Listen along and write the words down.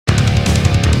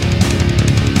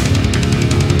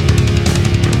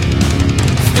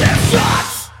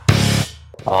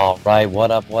All right,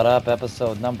 what up?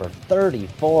 Episode number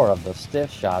 34 of the Stiff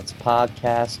Shots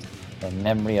podcast. In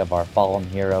memory of our fallen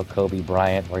hero, Kobe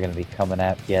Bryant, we're going to be coming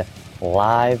at you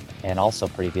live and also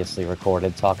previously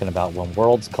recorded, talking about When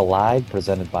Worlds Collide,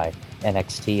 presented by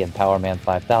NXT and Power Man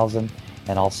 5000,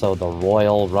 and also the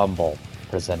Royal Rumble,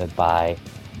 presented by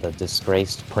the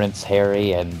disgraced Prince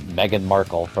Harry and Meghan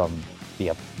Markle from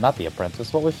not The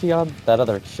Apprentice. What was she on? That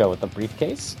other show with the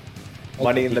briefcase?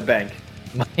 Money in the Bank.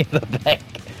 Money in the Bank.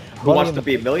 Who Wants to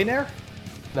Be a Millionaire?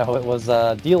 No, it was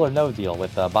Deal or No Deal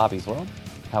with Bobby's World,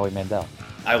 Howie Mandel.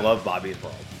 I love Bobby's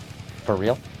World. For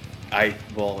real?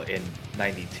 In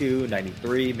 92,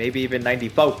 93, maybe even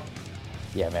 94.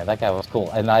 Yeah, man, that guy was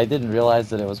cool. And I didn't realize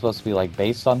that it was supposed to be like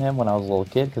based on him when I was a little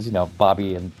kid, because, you know,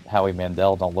 Bobby and Howie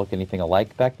Mandel don't look anything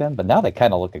alike back then, but now they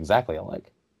kind of look exactly alike.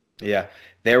 Yeah,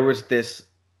 there was this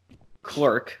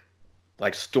clerk,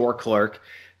 like store clerk,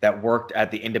 that worked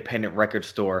at the independent record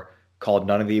store called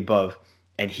None of the Above,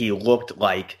 and he looked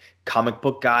like comic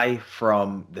book guy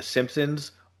from The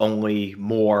Simpsons, only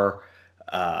more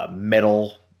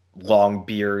metal, long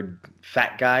beard,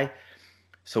 fat guy.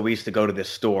 So we used to go to this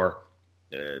store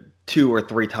 2 or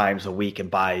 3 times a week and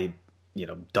buy,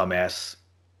 dumbass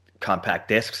compact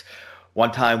discs.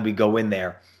 One time we go in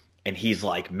there and he's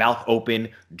like mouth open,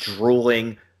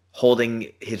 drooling, holding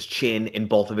his chin in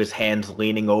both of his hands,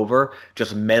 leaning over,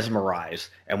 just mesmerized.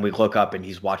 And we look up and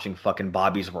he's watching fucking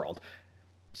Bobby's World.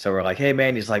 So we're like, hey,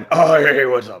 man. He's like, oh, hey,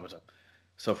 what's up?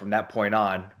 So from that point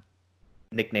on,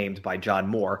 nicknamed by John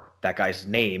Moore, that guy's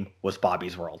name was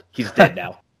Bobby's World. He's dead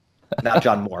now. Not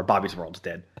John Moore. Bobby's World's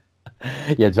dead.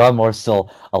 Yeah, John Moore's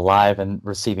still alive and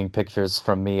receiving pictures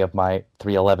from me of my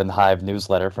 311 Hive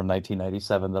newsletter from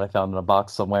 1997 that I found in a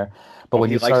box somewhere. But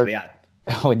when you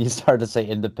started to say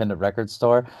independent record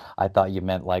store, I thought you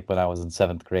meant like when I was in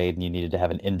 7th grade and you needed to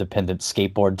have an independent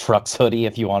skateboard trucks hoodie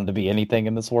if you wanted to be anything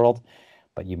in this world.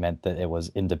 But you meant that it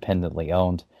was independently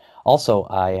owned. Also,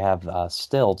 I have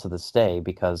still to this day,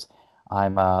 because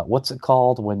I'm, what's it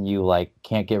called when you like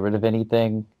can't get rid of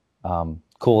anything?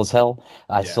 Cool as hell.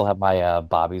 I still have my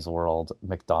Bobby's World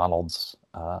McDonald's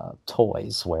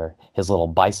toys where his little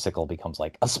bicycle becomes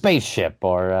like a spaceship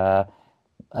or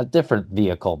a different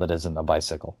vehicle that isn't a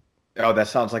bicycle. Oh, that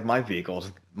sounds like my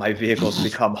vehicles. My vehicles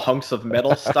become hunks of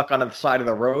metal stuck on the side of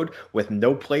the road with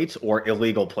no plates or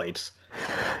illegal plates.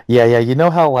 Yeah. You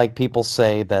know how like people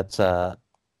say that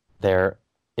their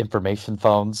information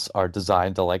phones are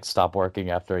designed to like stop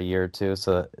working after a year or two,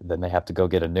 so then they have to go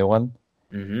get a new one?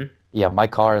 Mm-hmm. Yeah, my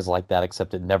car is like that,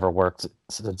 except it never worked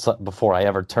since before I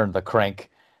ever turned the crank,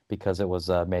 because it was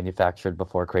manufactured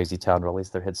before Crazy Town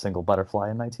released their hit single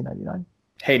Butterfly in 1999.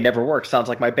 Hey, never worked. Sounds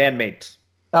like my bandmates.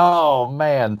 Oh,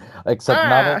 man. Except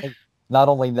not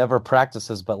only never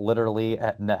practices, but literally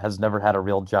has never had a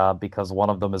real job, because one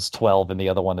of them is 12 and the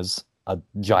other one is a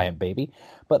giant baby.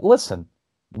 But listen,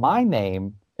 my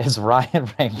name is Ryan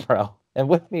Rainbro, and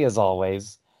with me as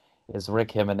always is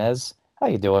Rick Jimenez. How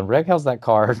you doing, Rick? How's that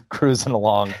car cruising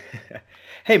along?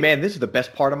 Hey, man, this is the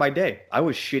best part of my day. I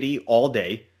was shitty all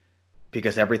day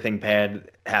because everything bad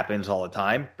happens all the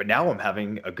time. But now I'm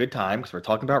having a good time because we're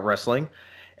talking about wrestling.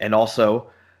 And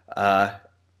also, I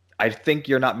think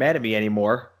you're not mad at me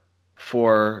anymore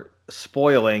for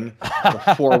spoiling the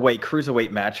 4-way cruiserweight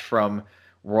match from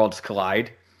Worlds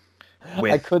Collide.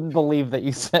 I couldn't believe that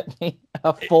you sent me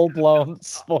a full-blown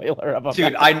spoiler of a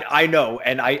Dude, match. I know,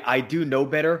 and I do know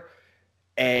better.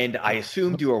 And I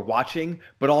assumed you were watching,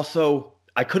 but also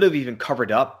I could have even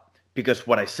covered up, because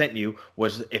what I sent you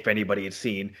was, if anybody had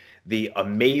seen, the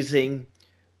amazing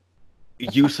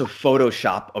use of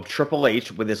Photoshop of Triple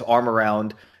H with his arm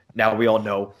around, now we all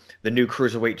know, the new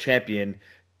Cruiserweight champion,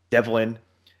 Devlin.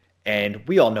 And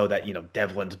we all know that,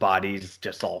 Devlin's body's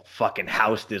just all fucking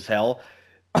housed as hell.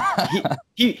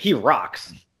 He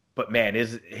rocks, but man,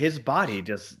 his body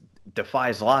just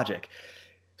defies logic.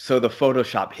 So the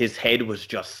Photoshop, his head was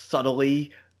just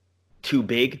subtly too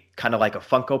big, kind of like a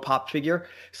Funko Pop figure.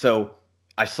 So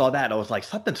I saw that and I was like,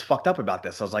 something's fucked up about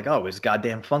this. I was like, oh, his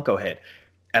goddamn Funko head.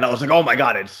 And I was like, oh my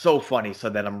God, it's so funny. So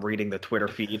then I'm reading the Twitter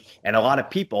feed, and a lot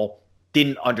of people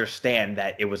didn't understand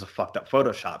that it was a fucked up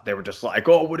Photoshop. They were just like,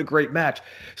 oh, what a great match.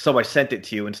 So I sent it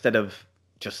to you. Instead of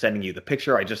just sending you the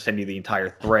picture, I just sent you the entire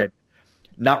thread,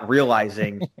 not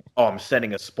realizing, oh, I'm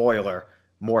sending a spoiler.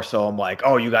 More so, I'm like,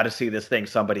 oh, you got to see this thing.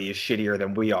 Somebody is shittier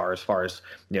than we are as far as,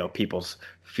 people's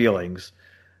feelings.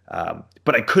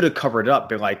 But I could have covered it up,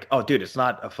 been like, oh, dude, it's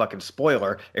not a fucking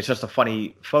spoiler. It's just a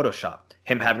funny Photoshop.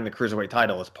 Him having the Cruiserweight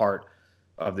title is part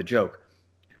of the joke.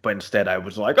 But instead, I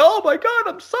was like, oh my God,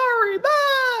 I'm sorry.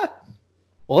 Ah!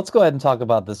 Well, let's go ahead and talk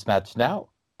about this match now.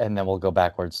 and then we'll go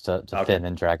backwards to Okay. Finn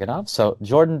and Dragunov. So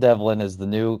Jordan Devlin is the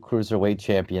new cruiserweight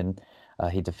champion.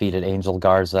 He defeated Angel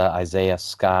Garza, Isaiah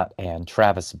Scott, and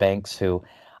Travis Banks, who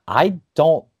I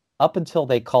don't, up until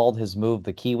they called his move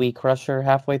the Kiwi Crusher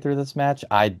halfway through this match,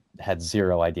 I had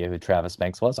zero idea who Travis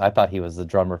Banks was. I thought he was the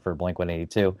drummer for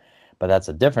Blink-182, but that's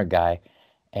a different guy.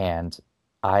 And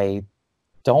I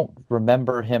don't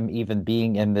remember him even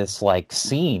being in this like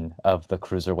scene of the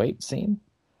cruiserweight scene.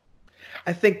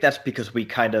 I think that's because we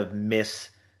kind of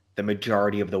miss the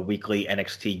majority of the weekly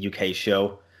NXT UK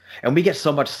show. And we get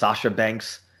so much Sasha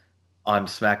Banks on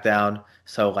SmackDown.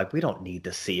 So, like, we don't need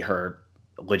to see her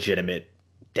legitimate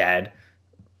dad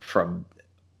from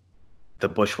the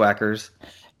Bushwhackers.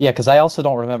 Yeah, because I also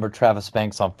don't remember Travis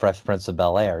Banks on Fresh Prince of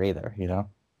Bel-Air either, you know?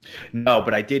 No,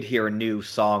 but I did hear a new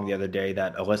song the other day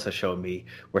that Alyssa showed me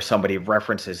where somebody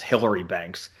references Hillary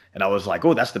Banks. And I was like,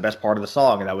 oh, that's the best part of the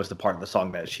song. And that was the part of the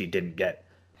song that she didn't get.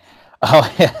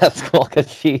 Oh, yeah, that's cool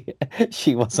because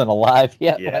she wasn't alive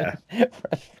yet Yeah. when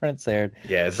Fresh Prince aired.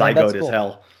 Yeah, zygote cool. as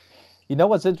hell. You know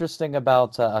what's interesting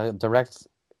about a direct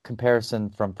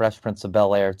comparison from Fresh Prince of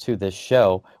Bel-Air to this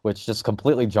show, which just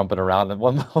completely jumping around, and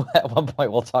at one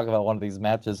point we'll talk about one of these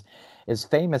matches, is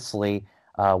famously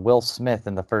Will Smith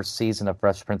in the first season of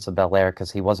Fresh Prince of Bel-Air,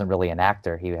 because he wasn't really an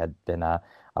actor. He had been a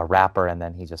rapper, and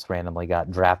then he just randomly got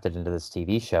drafted into this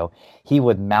TV show. He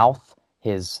would mouth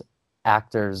his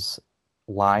actors'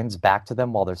 lines back to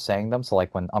them while they're saying them. So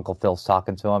like when Uncle Phil's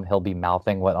talking to him, he'll be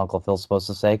mouthing what Uncle Phil's supposed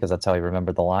to say because that's how he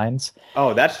remembered the lines.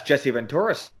 Oh, that's Jesse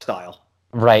Ventura style.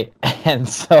 Right. And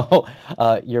so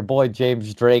your boy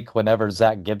James Drake, whenever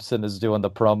Zach Gibson is doing the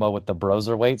promo with the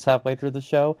Broserweights halfway through the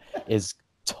show, is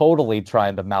totally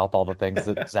trying to mouth all the things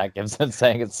that Zach Gibson's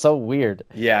saying. It's so weird.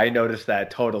 Yeah, I noticed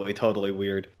that. Totally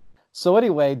weird. So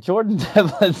anyway, Jordan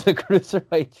Devlin's the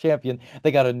Cruiserweight champion.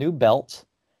 They got a new belt.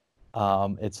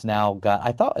 It's now got,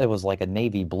 I thought it was like a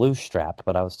navy blue strap,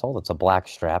 but I was told it's a black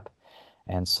strap.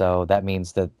 And so that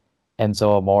means that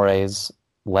Enzo Amore's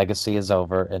legacy is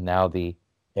over, and now the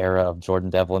era of Jordan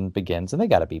Devlin begins. And they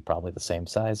got to be probably the same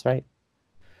size, right?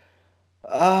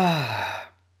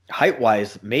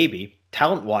 Height-wise, maybe.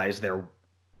 Talent-wise, their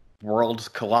worlds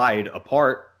collide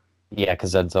apart. Yeah,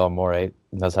 because Enzo Amore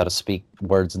knows how to speak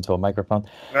words into a microphone.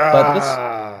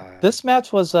 But this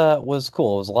match was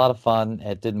cool. It was a lot of fun.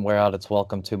 It didn't wear out its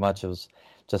welcome too much. It was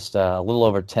just a little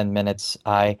over 10 minutes.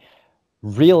 I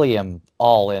really am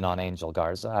all in on Angel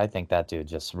Garza. I think that dude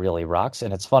just really rocks.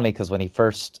 And it's funny because when he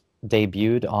first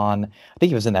debuted on, I think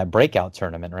he was in that breakout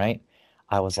tournament, right?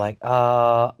 I was like,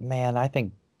 man, I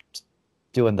think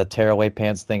doing the tearaway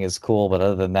pants thing is cool. But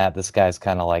other than that, this guy's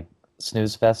kind of like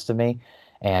snooze fest to me.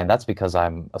 And that's because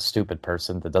I'm a stupid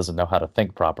person that doesn't know how to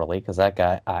think properly. Because that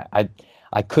guy,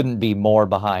 I couldn't be more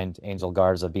behind Angel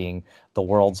Garza being the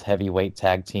world's heavyweight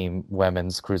tag team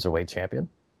women's cruiserweight champion.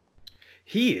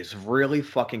 He is really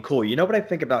fucking cool. You know what I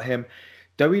think about him?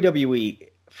 WWE,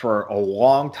 for a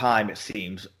long time, it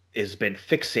seems, has been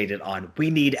fixated on,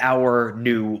 we need our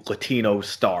new Latino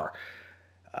star.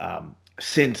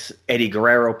 Since Eddie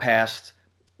Guerrero passed,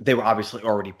 they were obviously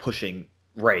already pushing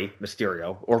Rey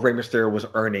Mysterio, or Rey Mysterio was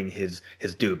earning his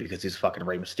due because he's fucking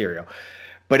Rey Mysterio.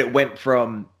 But it went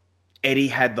from Eddie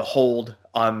had the hold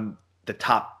on the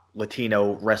top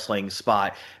Latino wrestling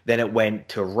spot, then it went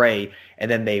to Rey,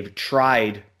 and then they've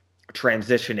tried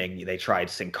transitioning. They tried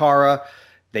Sin Cara,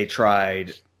 they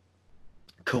tried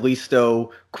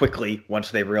Kalisto quickly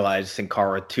once they realized Sin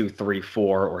Cara 2, 3,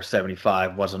 4, or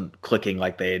 75 wasn't clicking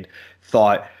like they had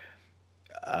thought.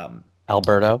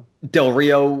 Alberto Del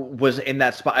Rio was in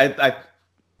that spot.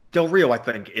 Del Rio, I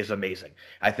think, is amazing.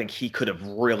 I think he could have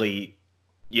really,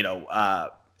 he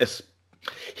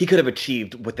could have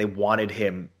achieved what they wanted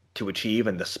him to achieve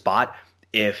in the spot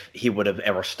if he would have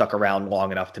ever stuck around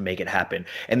long enough to make it happen.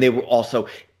 And they were also,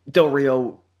 Del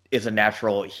Rio is a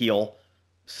natural heel,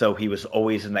 so he was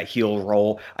always in that heel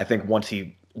role. I think once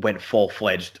he went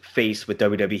full-fledged face with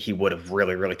WWE, he would have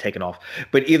really, really taken off.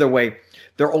 But either way,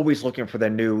 they're always looking for their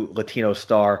new Latino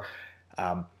star.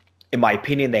 In my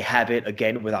opinion, they have it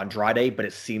again with Andrade, but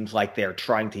it seems like they're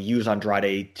trying to use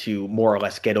Andrade to more or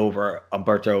less get over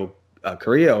Humberto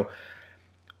Carrillo.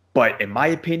 But in my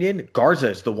opinion, Garza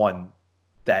is the one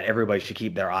that everybody should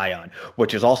keep their eye on,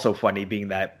 which is also funny, being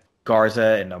that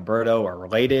Garza and Humberto are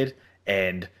related,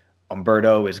 and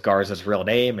Humberto is Garza's real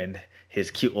name, and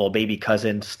his cute little baby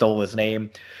cousin stole his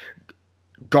name.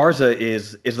 Garza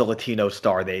is the Latino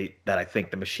star that I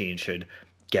think the Machine should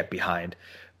get behind.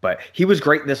 But he was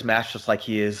great in this match, just like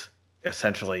he is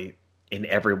essentially in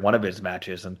every one of his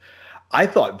matches. And I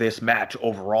thought this match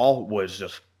overall was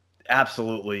just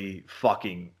absolutely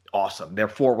fucking awesome. Their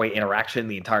four-way interaction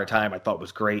the entire time I thought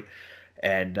was great.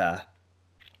 And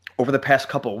over the past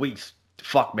couple of weeks,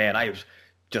 fuck, man, I was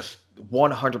just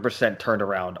 100% turned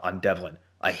around on Devlin.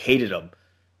 I hated him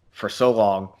for so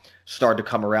long, started to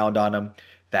come around on him.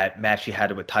 That match he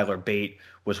had with Tyler Bate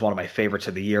was one of my favorites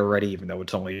of the year already, even though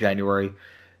it's only January.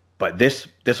 But this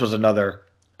was another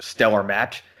stellar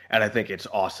match, and I think it's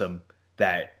awesome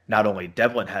that not only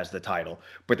Devlin has the title,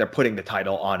 but they're putting the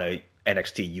title on a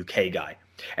NXT UK guy.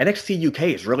 NXT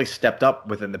UK has really stepped up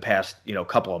within the past,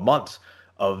 couple of months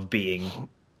of being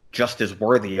just as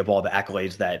worthy of all the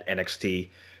accolades that NXT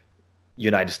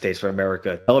United States of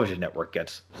America television network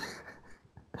gets.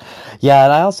 Yeah,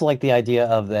 and I also like the idea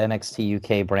of the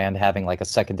NXT UK brand having like a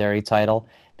secondary title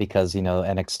because,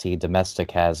 NXT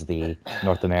Domestic has the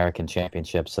North American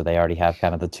Championship, so they already have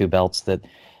kind of the two belts that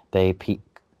they peat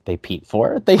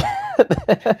for it. They,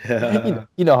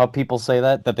 you know how people say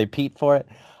that they peat for it.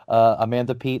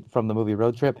 Amanda Peet from the movie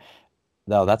Road Trip.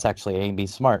 No, that's actually Amy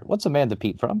Smart. What's Amanda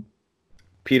Peet from?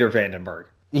 Peter Vandenberg.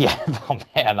 Yeah, oh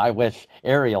man, I wish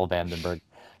Ariel Vandenberg.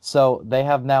 So they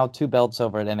have now two belts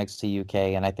over at NXT UK,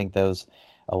 and I think those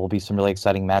will be some really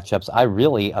exciting matchups. I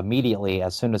really immediately,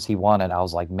 as soon as he won it, I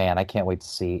was like, man, I can't wait to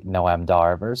see Noam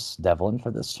Dar versus Devlin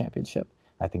for this championship.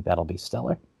 I think that'll be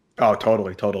stellar. Oh,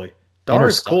 totally. Dar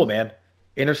is cool, man.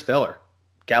 Interstellar.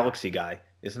 Galaxy guy.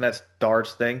 Isn't that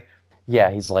Dar's thing?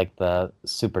 Yeah, he's like the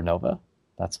supernova.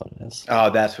 That's what it is. Oh,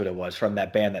 that's what it was, from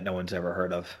that band that no one's ever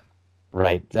heard of.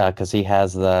 Right, because he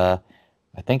has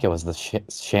I think it was the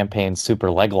champagne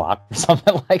super leg lock or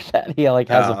something like that. He like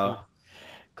has a.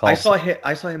 I saw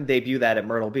him debut that at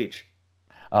Myrtle Beach.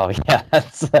 Oh yeah,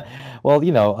 well,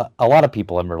 a lot of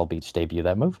people in Myrtle Beach debut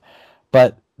that move,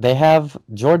 but they have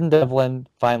Jordan Devlin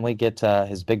finally get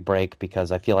his big break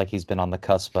because I feel like he's been on the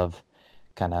cusp of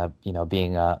kind of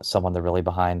being someone they're really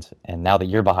behind, and now that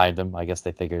you're behind him, I guess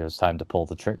they figured it was time to pull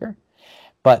the trigger.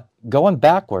 But going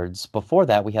backwards, before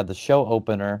that, we had the show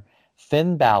opener,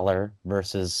 Finn Balor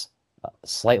versus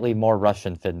slightly more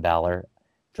Russian Finn Balor,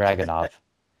 Dragunov.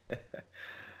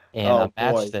 In a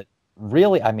match that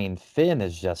really, I mean, Finn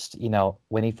is just,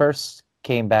 when he first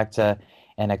came back to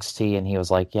NXT and he was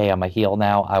like, hey, I'm a heel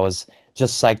now, I was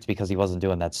just psyched because he wasn't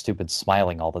doing that stupid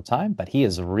smiling all the time. But he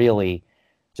has really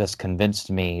just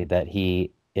convinced me that he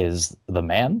is the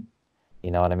man. You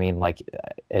know what I mean? Like,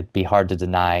 it'd be hard to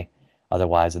deny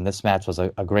otherwise. And this match was a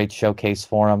great showcase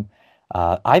for him.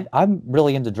 I'm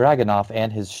really into Dragunov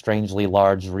and his strangely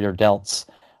large rear delts.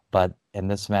 But in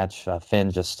this match,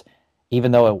 Finn just,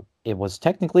 even though it was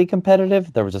technically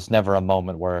competitive, there was just never a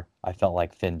moment where I felt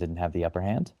like Finn didn't have the upper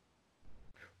hand.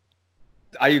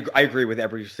 I agree with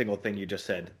every single thing you just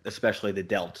said, especially the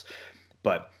delts.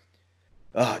 But,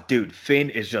 dude, Finn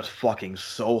is just fucking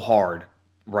so hard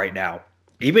right now.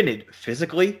 Even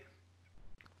physically,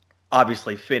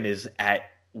 obviously Finn is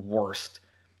at worst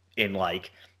in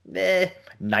like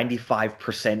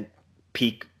 95%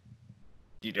 peak,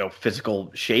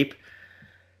 physical shape.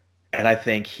 And I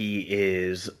think he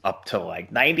is up to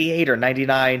like 98 or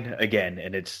 99 again.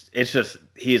 And it's just,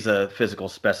 he's a physical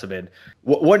specimen.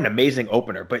 What an amazing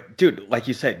opener. But dude, like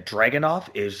you said, Dragunov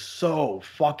is so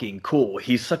fucking cool.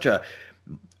 He's such a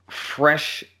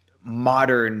fresh,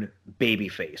 modern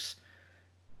babyface.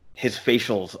 His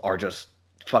facials are just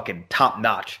fucking top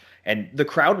notch. And the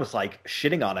crowd was like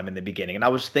shitting on him in the beginning. And I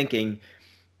was thinking,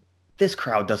 this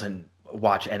crowd doesn't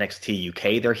watch NXT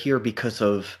UK. They're here because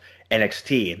of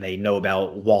NXT and they know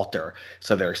about Walter,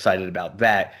 so they're excited about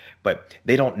that, but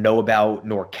they don't know about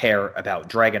nor care about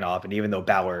Dragunov. And even though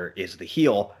Balor is the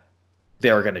heel,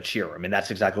 they're going to cheer him, and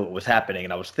that's exactly what was happening.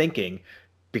 And I was thinking,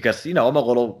 because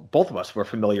both of us were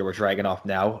familiar with Dragunov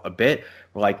now a bit.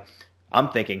 We're like, I'm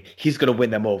thinking he's going to win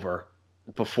them over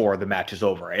before the match is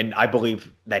over, and I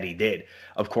believe that he did.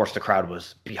 Of course, the crowd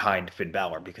was behind Finn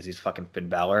Balor because he's fucking Finn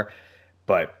Balor,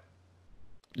 but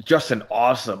just an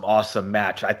awesome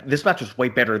match. This match was way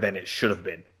better than it should have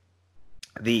been.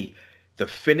 The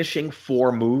finishing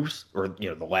four moves, or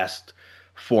the last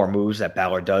four moves that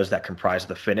Balor does that comprise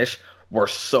the finish, were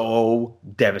so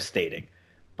devastating.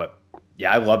 But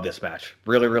yeah, I love this match.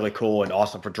 Really, really cool and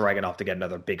awesome for Dragunov to get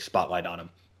another big spotlight on him.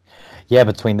 Yeah,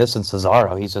 between this and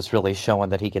Cesaro, he's just really showing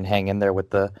that he can hang in there with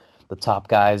the top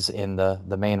guys in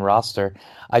the main roster.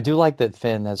 I do like that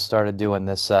Finn has started doing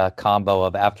this combo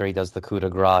of after he does the coup de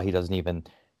grace, he doesn't even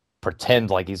pretend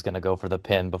like he's going to go for the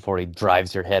pin before he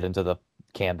drives your head into the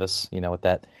canvas, with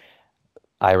that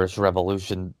Irish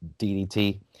Revolution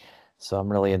DDT. So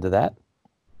I'm really into that.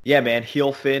 Yeah, man,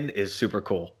 heel Finn is super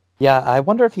cool. Yeah, I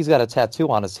wonder if he's got a tattoo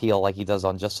on his heel like he does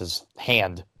on just his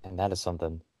hand, and that is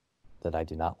something that I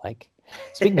do not like.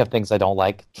 Speaking of things I don't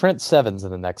like, Trent Seven's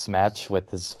in the next match with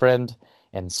his friend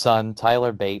and son,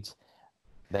 Tyler Bate.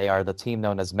 They are the team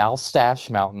known as Moustache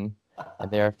Mountain,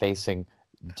 and they are facing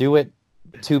Do It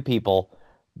two people,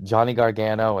 Johnny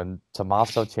Gargano and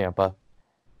Tommaso Ciampa.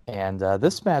 And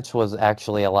this match was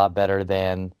actually a lot better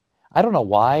than. I don't know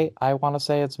why I want to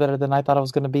say it's better than I thought it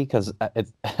was going to be, because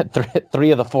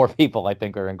three of the four people I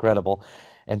think are incredible,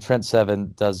 and Trent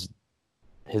Seven does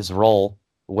his role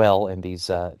well in these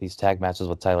tag matches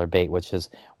with Tyler Bate, which his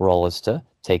role is to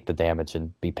take the damage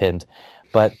and be pinned.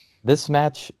 But this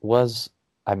match was,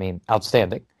 I mean,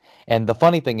 outstanding. And the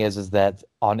funny thing is that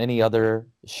on any other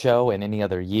show in any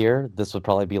other year, this would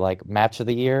probably be like match of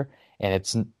the year, and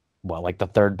it's like the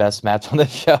third best match on the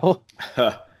show.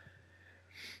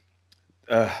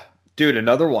 Dude,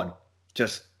 another one.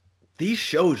 Just these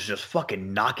shows just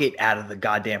fucking knock it out of the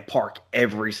goddamn park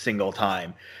every single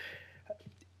time.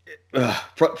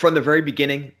 From the very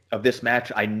beginning of this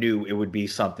match, I knew it would be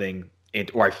something,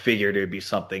 or I figured it would be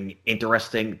something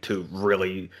interesting to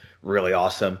really, really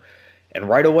awesome. And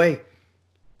right away,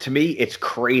 to me, it's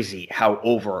crazy how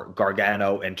over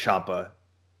Gargano and Ciampa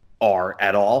are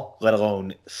at all, let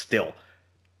alone still.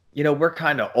 You know, we're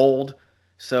kind of old,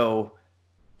 so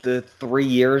the 3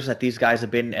 years that these guys have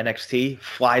been in NXT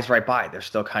flies right by. They're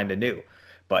still kind of new.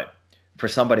 But for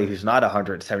somebody who's not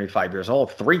 175 years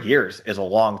old, 3 years is a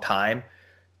long time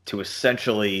to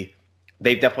essentially,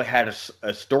 they've definitely had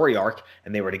a story arc,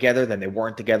 and they were together, then they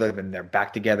weren't together, then they're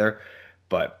back together.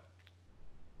 But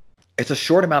it's a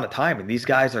short amount of time, and these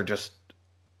guys are just,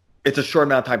 it's a short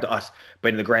amount of time to us. But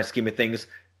in the grand scheme of things,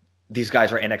 these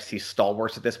guys are NXT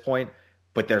stalwarts at this point,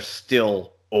 but they're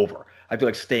still over. I feel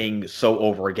like staying so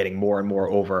over and getting more and more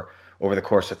over the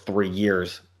course of 3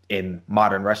 years in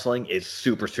modern wrestling is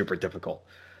super, super difficult.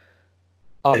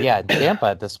 Oh, yeah. Ciampa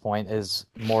at this point is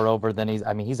more over than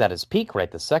he's at his peak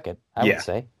right this second, I would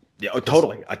say. Yeah,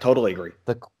 totally. I totally agree.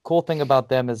 The cool thing about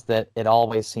them is that it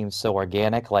always seems so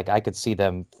organic. Like, I could see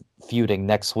them feuding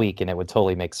next week and it would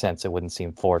totally make sense. It wouldn't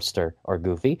seem forced or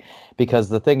goofy, because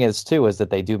the thing is too is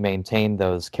that they do maintain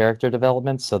those character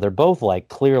developments, so they're both like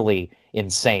clearly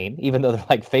insane, even though they're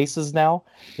like faces now.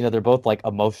 You know, they're both like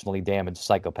emotionally damaged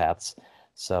psychopaths,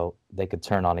 so they could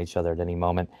turn on each other at any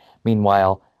moment.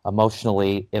 Meanwhile,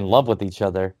 emotionally in love with each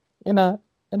other in a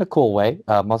cool way.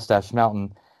 Mustache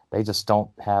Mountain, they just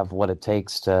don't have what it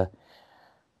takes to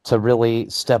really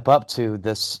step up to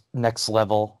this next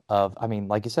level of, I mean,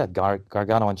 like you said,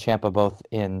 Gargano and Ciampa both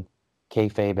in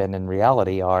kayfabe and in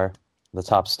reality are the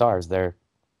top stars. They're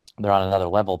on another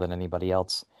level than anybody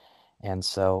else. And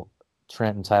so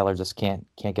Trent and Tyler just can't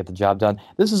get the job done.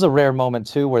 This is a rare moment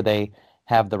too where they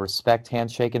have the respect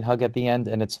handshake and hug at the end,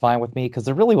 and it's fine with me because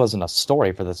there really wasn't a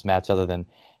story for this match other than,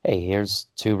 hey, here's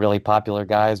two really popular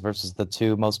guys versus the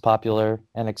two most popular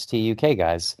NXT UK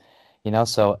guys. You know,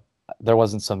 so there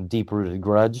wasn't some deep-rooted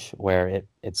grudge where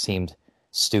it seemed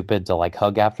stupid to like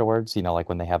hug afterwards, you know, like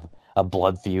when they have a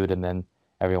blood feud and then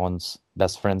everyone's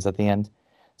best friends at the end.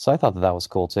 So I thought that was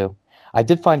cool too. I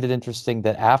did find it interesting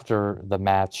that after the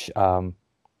match,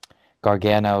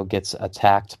 Gargano gets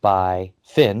attacked by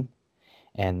Finn,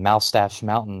 and Moustache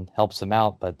Mountain helps him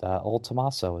out, but old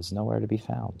Tommaso is nowhere to be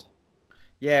found.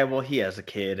 Yeah, well, he has a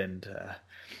kid and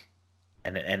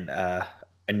a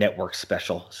network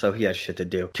special, so he has shit to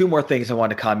do. Two more things I want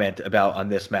to comment about on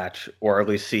this match, or at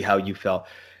least see how you felt.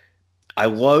 I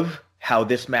love how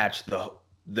this match,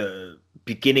 the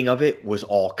beginning of it was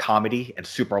all comedy and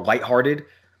super lighthearted,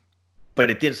 but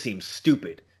it didn't seem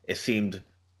stupid. It seemed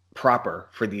proper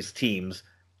for these teams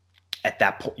at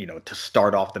that point, you know, to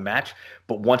start off the match.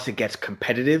 But once it gets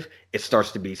competitive, it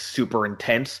starts to be super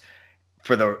intense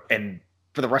for the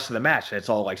rest of the match. And it's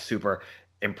all like super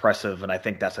impressive. And I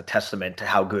think that's a testament to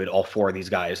how good all four of these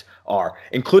guys are,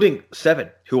 including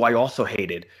Seven, who I also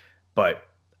hated, but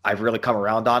I've really come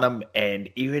around on him. And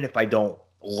even if I don't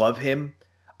love him,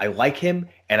 I like him,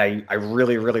 and I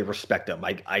really, really respect him.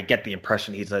 I get the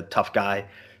impression he's a tough guy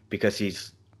because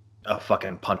he's a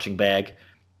fucking punching bag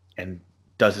and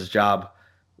does his job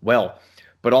well.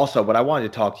 But also, what I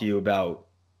wanted to talk to you about,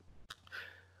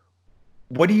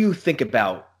 what do you think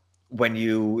about when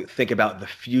you think about the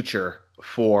future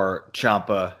for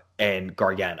Ciampa and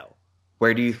Gargano?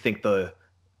 Where do you think the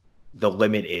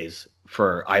limit is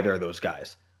for either of those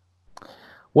guys?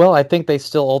 Well, I think they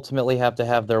still ultimately have to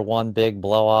have their one big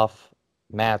blow-off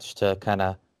match to kind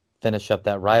of finish up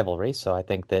that rivalry. So I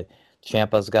think that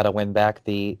Ciampa's got to win back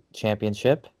the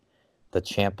championship, the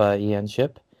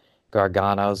Ciampa-Ian-ship.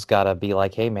 Gargano's got to be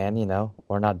like, hey, man, you know,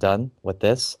 we're not done with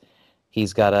this.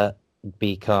 He's got to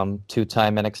become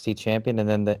two-time NXT champion. And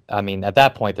then, at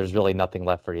that point, there's really nothing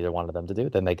left for either one of them to do.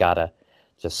 Then they got to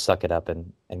just suck it up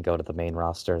and go to the main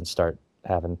roster and start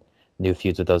having new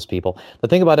feuds with those people. The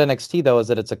thing about NXT, though, is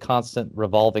that it's a constant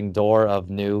revolving door of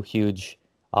new, huge,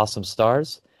 awesome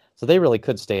stars. So they really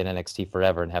could stay in NXT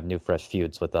forever and have new, fresh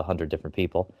feuds with 100 different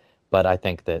people. But I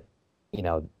think that,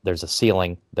 there's a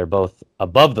ceiling. They're both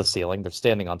above the ceiling. They're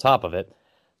standing on top of it.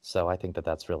 So I think that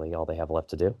that's really all they have left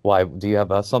to do. Why? Do you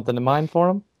have something in mind for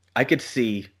them? I could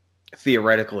see,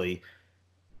 theoretically,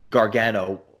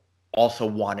 Gargano also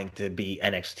wanting to be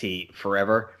NXT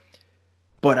forever.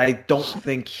 But I don't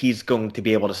think he's going to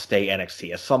be able to stay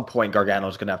NXT. At some point, Gargano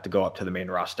is going to have to go up to the main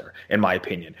roster, in my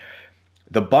opinion.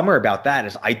 The bummer about that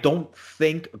is I don't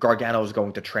think Gargano is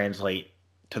going to translate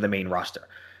to the main roster.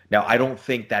 Now, I don't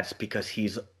think that's because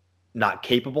he's not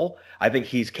capable. I think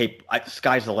he's capable.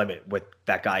 Sky's the limit with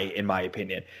that guy, in my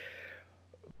opinion.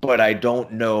 But I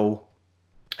don't know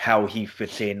how he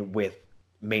fits in with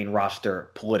main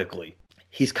roster politically.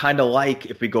 He's kind of like,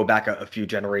 if we go back a few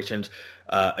generations,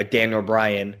 a Daniel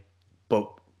Bryan. But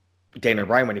Daniel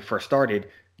Bryan, when he first started,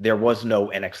 there was no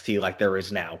NXT like there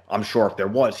is now. I'm sure if there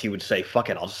was, he would say, fuck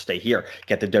it, I'll just stay here,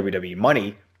 get the WWE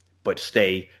money, but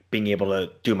stay being able to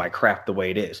do my craft the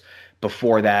way it is.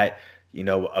 Before that,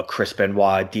 a Chris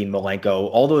Benoit, Dean Malenko,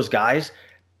 all those guys,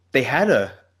 they had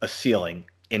a ceiling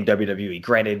in WWE.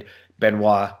 Granted,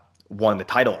 Benoit won the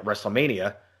title at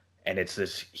WrestleMania, and it's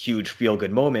this huge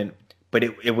feel-good moment, but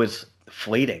it was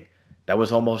fleeting. That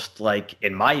was almost like,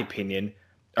 in my opinion,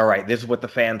 all right, this is what the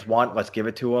fans want, let's give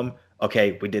it to them.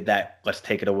 Okay, we did that, let's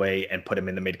take it away and put him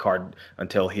in the mid-card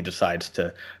until he decides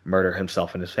to murder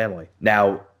himself and his family.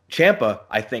 Now, Ciampa,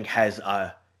 I think, has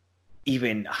a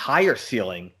even higher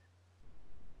ceiling,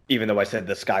 even though I said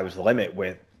the sky was the limit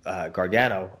with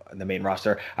Gargano in the main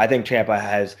roster. I think Ciampa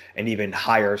has an even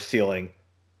higher ceiling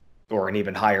or an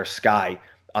even higher sky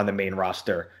on the main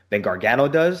roster than Gargano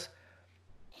does.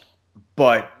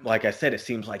 But like I said, it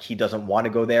seems like he doesn't want to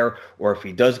go there, or if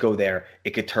he does go there, it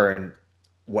could turn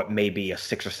what may be a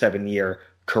 6 or 7 year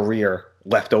career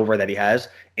left over that he has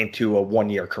into a 1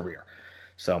 year career.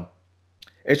 So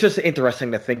it's just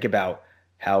interesting to think about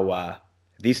how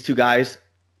these two guys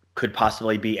could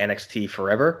possibly be NXT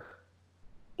forever,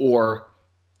 or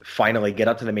finally get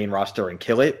up to the main roster and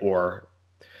kill it, or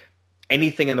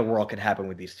anything in the world can happen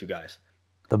with these two guys.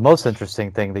 The most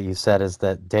interesting thing that you said is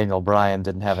that Daniel Bryan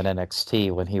didn't have an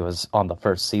NXT when he was on the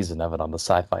first season of it on the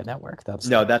Sci-Fi Network. That's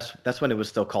when it was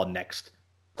still called Next.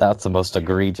 That's the most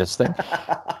egregious thing.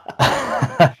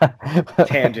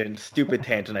 Stupid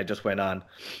tangent I just went on.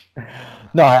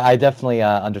 No, I definitely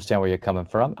understand where you're coming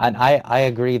from. And I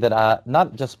agree that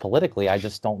not just politically, I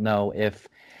just don't know if,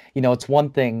 it's one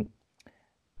thing,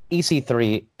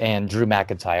 EC3 and Drew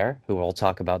McIntyre, who we'll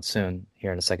talk about soon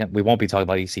here in a second. We won't be talking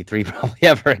about EC3 probably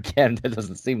ever again, it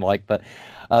doesn't seem like, but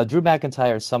Drew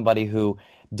McIntyre is somebody who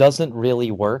doesn't really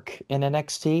work in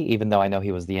NXT, even though I know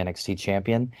he was the NXT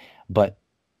champion, but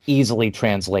easily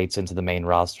translates into the main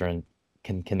roster and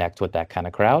can connect with that kind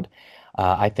of crowd.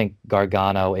 I think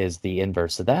Gargano is the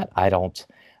inverse of that.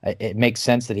 It makes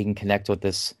sense that he can connect with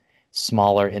this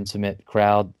smaller, intimate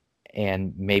crowd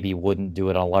and maybe wouldn't do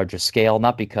it on a larger scale,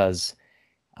 not because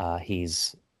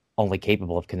he's only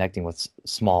capable of connecting with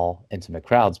small, intimate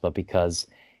crowds, but because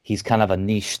he's kind of a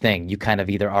niche thing. You kind of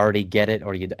either already get it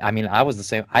or I was the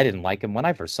same. I didn't like him when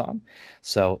I first saw him.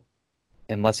 So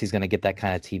unless he's going to get that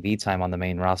kind of TV time on the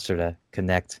main roster to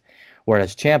connect.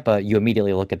 Whereas Ciampa, you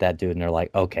immediately look at that dude and they're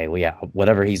like, okay, well, yeah,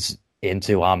 whatever he's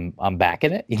into, I'm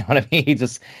backing it. You know what I mean? He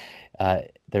just,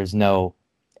 there's no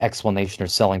explanation or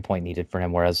selling point needed for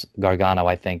him. Whereas Gargano,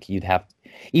 I think you'd have,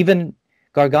 even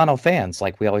Gargano fans,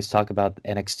 like we always talk about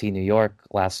NXT New York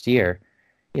last year,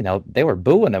 they were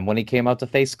booing him when he came out to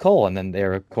face Cole. And then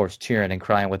they're, of course, cheering and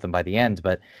crying with him by the end.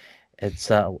 But it's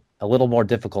a little more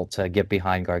difficult to get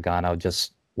behind Gargano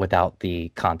just without the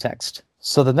context.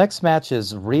 So the next match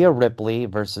is Rhea Ripley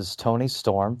versus Toni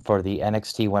Storm for the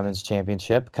NXT Women's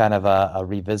Championship, kind of a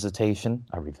revisitation,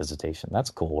 that's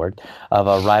a cool word, of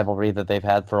a rivalry that they've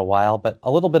had for a while, but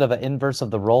a little bit of an inverse of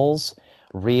the roles,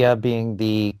 Rhea being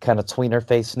the kind of tweener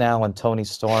face now and Toni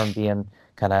Storm being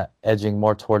kind of edging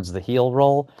more towards the heel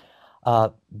role.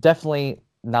 Definitely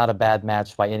not a bad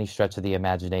match by any stretch of the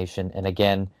imagination, and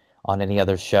again, on any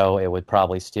other show, it would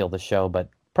probably steal the show, but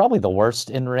probably the worst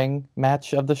in-ring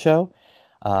match of the show.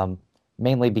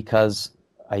 Mainly because,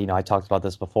 I talked about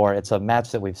this before, it's a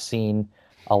match that we've seen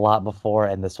a lot before,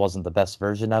 and this wasn't the best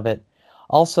version of it.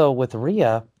 Also, with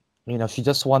Rhea, she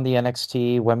just won the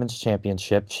NXT Women's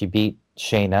Championship. She beat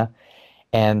Shayna,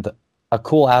 and a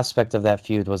cool aspect of that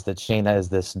feud was that Shayna is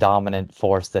this dominant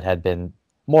force that had been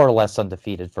more or less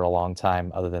undefeated for a long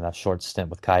time, other than a short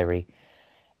stint with Kyrie.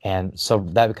 And so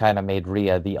that kind of made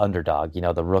Rhea the underdog,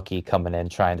 the rookie coming in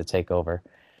trying to take over.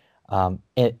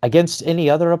 Against any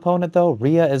other opponent, though,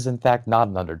 Rhea is in fact not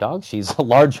an underdog. She's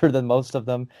larger than most of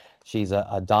them. She's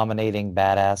a dominating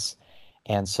badass.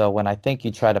 And so when I think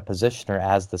you try to position her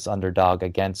as this underdog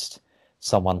against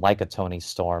someone like a Toni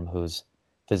Storm, who's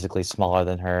physically smaller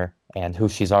than her and who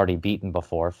she's already beaten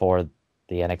before for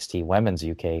the NXT Women's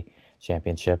UK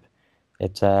Championship,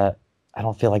 I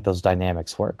don't feel like those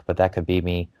dynamics work. But that could be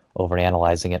me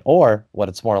overanalyzing it, or what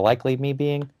it's more likely me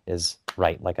being is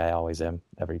right, like I always am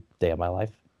every day of my life.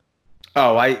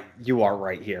 Oh, you are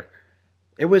right here.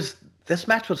 This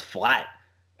match was flat.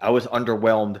 I was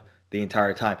underwhelmed the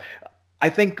entire time. I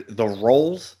think the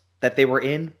roles that they were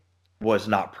in was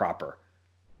not proper.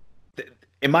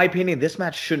 In my opinion, this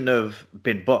match shouldn't have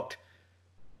been booked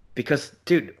because,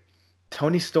 dude,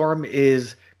 Toni Storm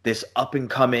is this up and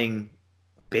coming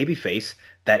babyface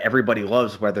that everybody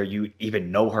loves, whether you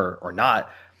even know her or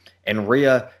not. And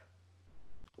Rhea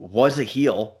was a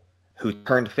heel who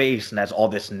turned face and has all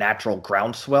this natural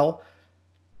groundswell.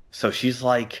 So she's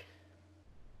like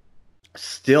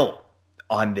still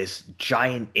on this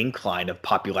giant incline of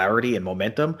popularity and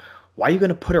momentum. Why are you going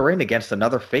to put her in against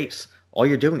another face? All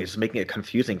you're doing is making it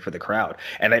confusing for the crowd.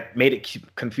 And it made it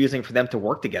confusing for them to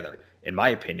work together, in my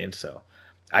opinion. So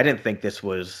I didn't think this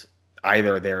was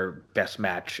either their best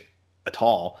match at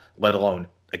all, let alone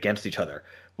against each other.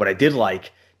 What I did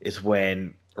like is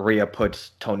when Rhea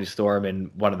puts Toni Storm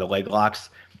in one of the leg locks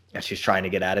and she's trying to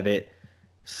get out of it.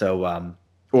 So,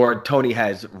 or Toni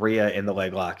has Rhea in the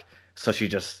leg lock, so she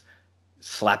just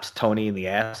slaps Toni in the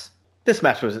ass. This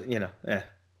match was,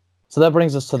 So that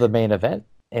brings us to the main event.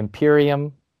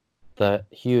 Imperium, the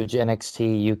huge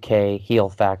NXT UK heel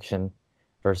faction,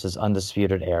 versus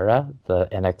Undisputed Era, the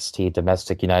NXT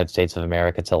Domestic United States of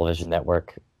America Television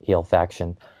Network heel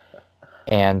faction.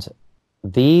 And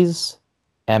these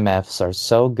MFs are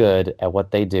so good at what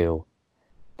they do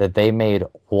that they made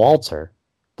Walter,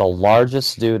 the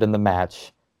largest dude in the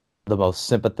match, the most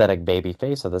sympathetic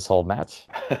babyface of this whole match.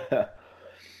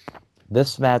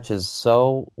 This match is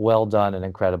so well done and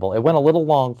incredible. It went a little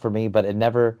long for me, but it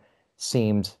never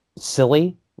seemed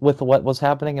silly with what was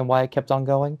happening and why it kept on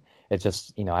going. It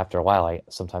just, after a while,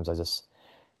 sometimes I just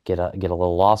get a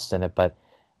little lost in it. But,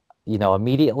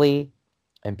 immediately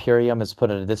Imperium is put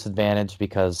at a disadvantage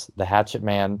because the Hatchet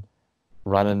Man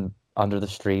running under the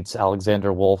streets,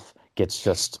 Alexander Wolf, gets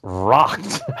just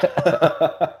rocked.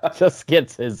 Just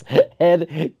gets his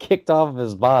head kicked off of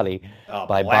his body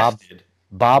by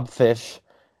Bob Fish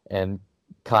and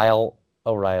Kyle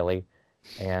O'Reilly.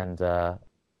 And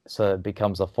so it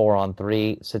becomes a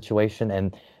 4-on-3 situation.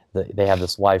 And they have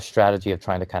this wise strategy of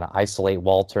trying to kind of isolate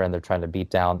Walter, and they're trying to beat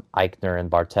down Eichner and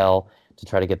Bartel to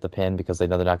try to get the pin because they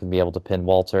know they're not going to be able to pin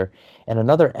Walter. And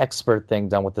another expert thing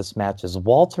done with this match is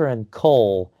Walter and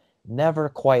Cole never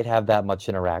quite have that much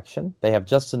interaction. They have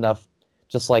just enough,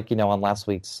 just like, on last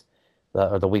week's,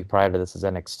 or the week prior to this is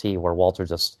NXT, where Walter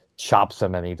just chops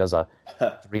him and he does a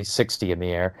 360 in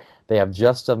the air. They have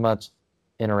just as much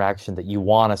interaction that you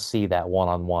want to see that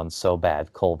one-on-one so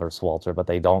bad, Cole versus Walter, but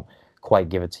they don't quite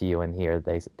give it to you in here.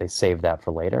 They save that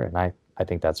for later, and I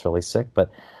think that's really sick.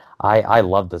 But I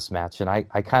love this match, and I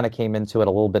kind of came into it a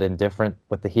little bit indifferent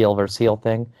with the heel versus heel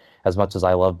thing, as much as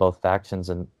I love both factions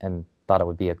and thought it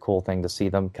would be a cool thing to see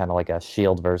them, kind of like a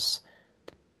Shield versus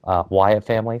Wyatt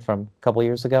family from a couple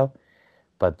years ago.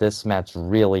 But this match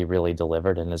really, really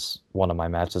delivered, and is one of my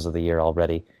matches of the year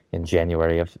already in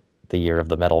January of the year of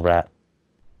the Metal Rat.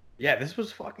 Yeah, this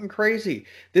was fucking crazy.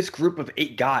 This group of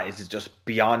 8 guys is just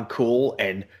beyond cool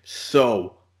and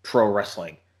so pro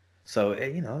wrestling. So,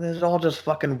 this all just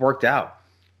fucking worked out.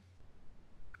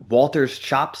 Walter's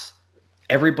chops,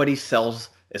 everybody sells,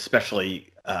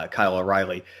 especially Kyle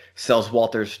O'Reilly, sells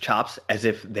Walter's chops as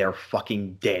if they're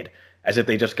fucking dead. As if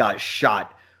they just got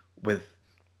shot with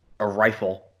a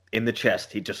rifle in the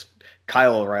chest.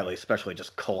 Kyle O'Reilly especially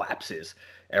just collapses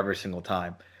every single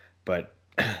time. But...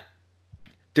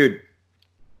 dude,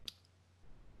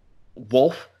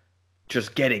 Wolf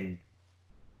just getting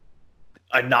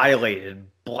annihilated,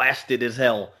 blasted as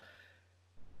hell.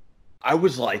 I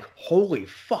was like, holy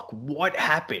fuck, what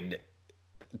happened?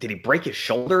 Did he break his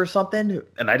shoulder or something?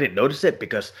 And I didn't notice it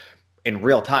because in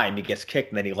real time he gets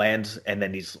kicked and then he lands and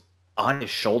then he's on his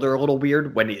shoulder a little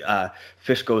weird when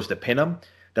Fish goes to pin him.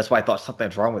 That's why I thought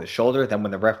something's wrong with his shoulder. Then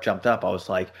when the ref jumped up, I was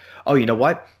like, oh, you know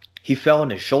what? He fell on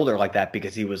his shoulder like that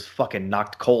because he was fucking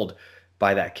knocked cold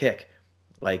by that kick.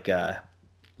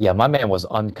 Yeah, my man was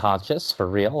unconscious for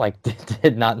real. Like,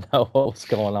 did not know what was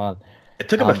going on. It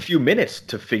took him a few minutes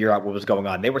to figure out what was going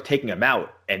on. They were taking him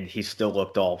out, and he still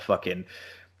looked all fucking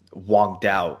wonked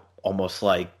out, almost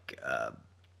like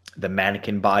the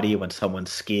mannequin body when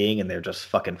someone's skiing and they're just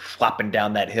fucking flopping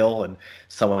down that hill and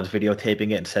someone's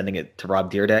videotaping it and sending it to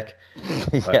Rob Dyrdek.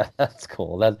 Yeah, that's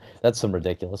cool. That's some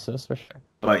ridiculousness for sure.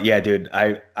 But yeah, dude,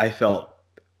 I felt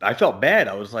bad.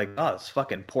 I was like, oh, this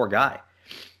fucking poor guy.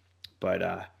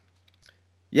 But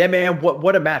yeah, man,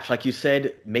 what a match. Like you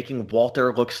said, making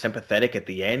Walter look sympathetic at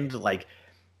the end, like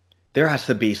there has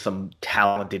to be some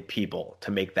talented people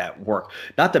to make that work.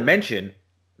 Not to mention,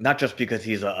 not just because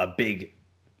he's a big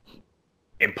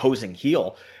imposing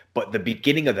heel, but the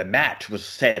beginning of the match was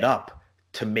set up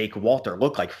to make Walter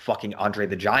look like fucking Andre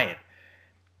the Giant.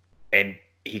 And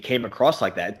he came across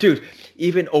like that. Dude,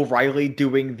 even O'Reilly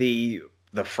doing the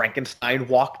Frankenstein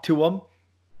walk to him,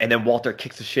 and then Walter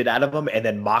kicks the shit out of him and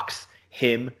then mocks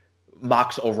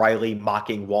O'Reilly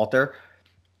mocking Walter.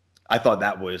 I thought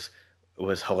that was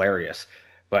hilarious.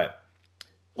 But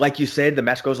like you said, the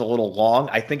match goes a little long.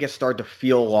 I think it started to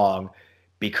feel long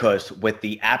because with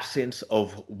the absence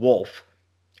of Wolf,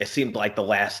 it seemed like the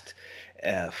last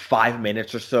 5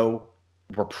 minutes or so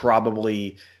were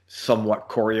probably somewhat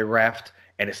choreographed,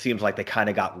 and it seems like they kind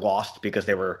of got lost because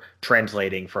they were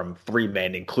translating from 4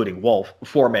 men including Wolf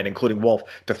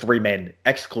to 3 men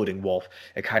excluding Wolf.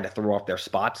 It kind of threw off their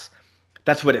spots.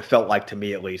 That's what it felt like to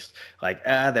me, at least. Like,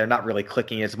 they're not really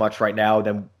clicking as much right now.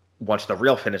 Then once the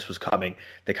real finish was coming,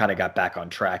 they kind of got back on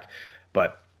track.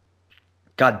 But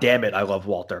God damn it, I love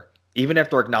Walter. Even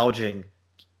after acknowledging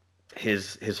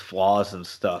his flaws and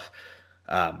stuff,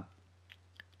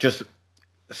 just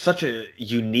such a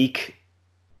unique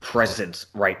presence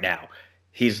right now.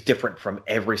 He's different from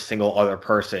every single other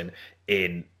person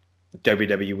in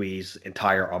WWE's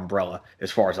entire umbrella,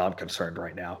 as far as I'm concerned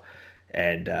right now.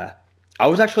 And I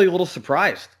was actually a little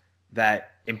surprised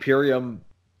that Imperium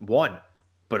won.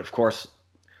 But of course,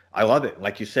 I love it.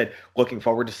 Like you said, looking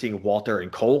forward to seeing Walter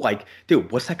and Cole. Like,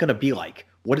 dude, what's that going to be like?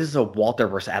 What is a Walter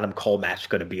versus Adam Cole match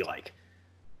going to be like?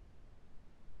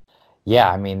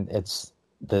 Yeah, I mean, it's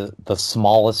the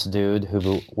smallest dude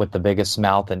who with the biggest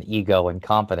mouth and ego and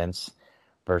confidence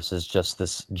versus just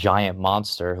this giant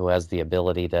monster who has the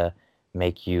ability to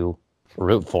make you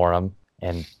root for him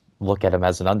and look at him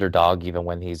as an underdog even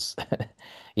when he's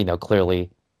clearly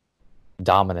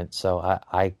dominant. So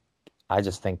I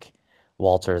just think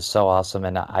Walter is so awesome,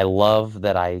 and I love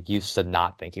that I used to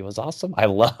not think he was awesome. I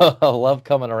love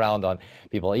coming around on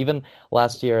people. Even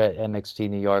last year at NXT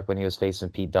New York when he was facing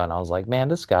Pete Dunne, I was like, man,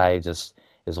 this guy just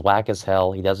is whack as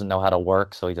hell. He doesn't know how to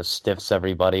work, so he just stiffs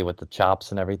everybody with the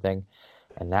chops and everything.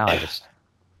 And now I just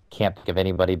can't think of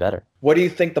anybody better. What do you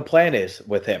think the plan is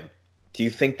with him? Do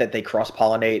you think that they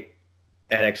cross-pollinate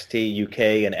NXT UK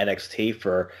and NXT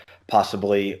for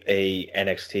possibly a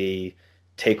NXT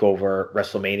TakeOver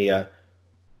WrestleMania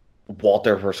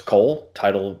Walter versus Cole,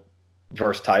 title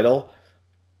versus title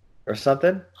or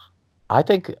something? I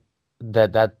think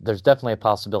that there's definitely a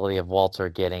possibility of Walter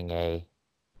getting a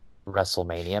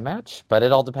WrestleMania match, but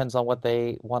it all depends on what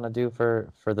they want to do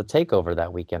for the takeover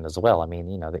that weekend as well. I mean,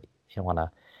 you want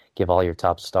to give all your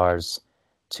top stars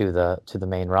to the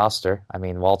main roster. I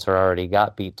mean, Walter already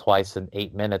got beat twice in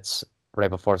 8 minutes right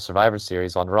before Survivor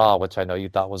Series on Raw, which I know you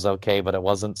thought was okay, but it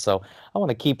wasn't. So I want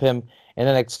to keep him in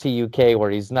NXT UK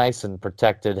where he's nice and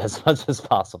protected as much as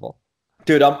possible.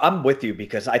 Dude, I'm with you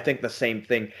because I think the same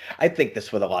thing. I think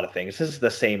this with a lot of things. This is the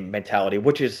same mentality,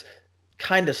 which is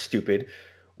kind of stupid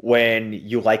when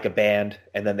you like a band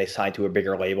and then they sign to a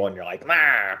bigger label and you're like,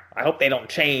 I hope they don't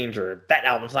change, or that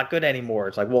album's not good anymore.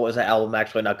 It's like, well, is that album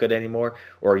actually not good anymore?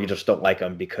 Or you just don't like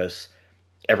them because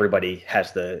everybody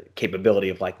has the capability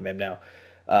of liking them now.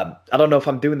 I don't know if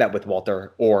I'm doing that with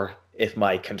Walter or if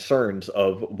my concerns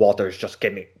of Walter's just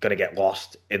going to get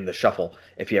lost in the shuffle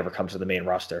if he ever comes to the main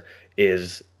roster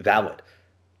is valid.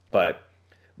 But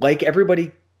like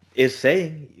everybody is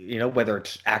saying, whether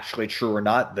it's actually true or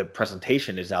not, the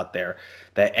presentation is out there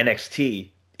that NXT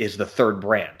is the third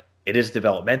brand. It is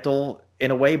developmental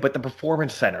in a way, but the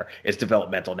Performance Center is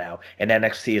developmental now, and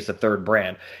NXT is the third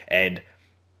brand. And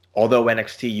although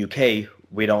NXT UK,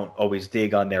 we don't always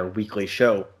dig on their weekly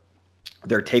show,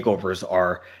 their takeovers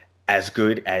are as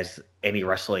good as any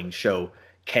wrestling show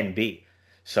can be.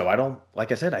 So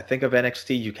like I said, I think of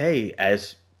NXT UK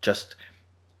as just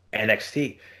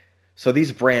NXT. So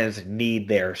these brands need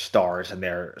their stars and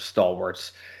their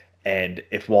stalwarts. And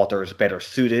if Walter is better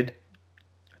suited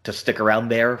to stick around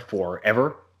there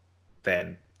forever,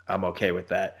 then I'm okay with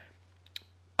that.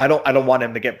 I don't want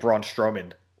him to get Braun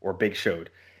Strowman or Big Showed.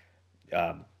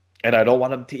 And I don't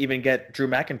want him to even get Drew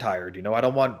McIntyre. I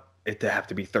don't want it to have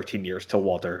to be 13 years till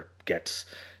Walter gets,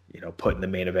 put in the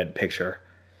main event picture.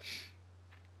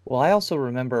 Well, I also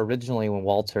remember originally when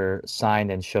Walter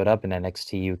signed and showed up in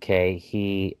NXT UK,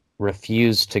 he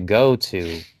refused to go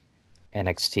to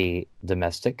NXT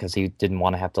domestic because he didn't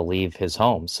want to have to leave his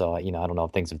home. So, I don't know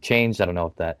if things have changed. I don't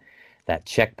know if that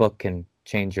checkbook can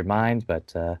change your mind,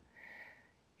 but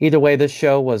either way, this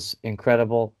show was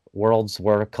incredible. Worlds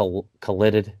were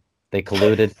collided. They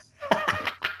colluded.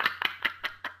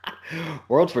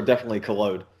 Worlds were definitely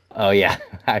collode. Oh yeah,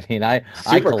 I mean, I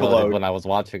Super colluded collode. when I was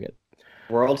watching it.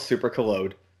 Worlds super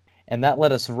collode. And that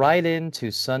led us right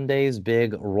into Sunday's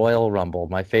big Royal Rumble,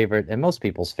 my favorite and most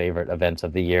people's favorite event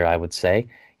of the year, I would say.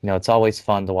 It's always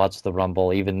fun to watch the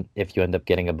Rumble, even if you end up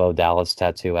getting a Bo Dallas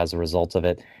tattoo as a result of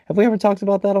it. Have we ever talked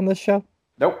about that on this show?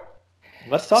 Nope.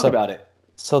 Let's talk about it.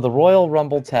 So the Royal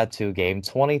Rumble tattoo game,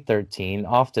 2013,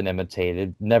 often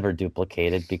imitated, never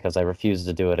duplicated because I refuse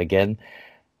to do it again.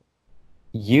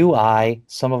 You, I,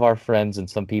 some of our friends, and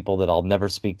some people that I'll never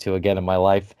speak to again in my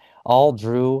life all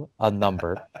drew a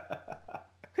number.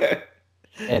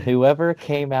 And whoever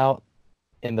came out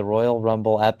in the Royal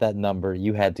Rumble at that number,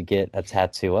 you had to get a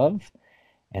tattoo of.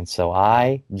 And so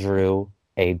I drew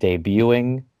a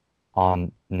debuting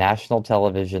on national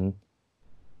television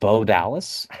Bo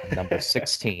Dallas, number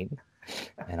 16.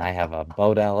 And I have a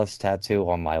Bo Dallas tattoo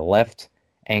on my left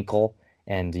ankle.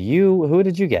 And who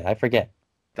did you get? I forget.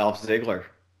 Dolph Ziggler.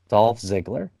 Dolph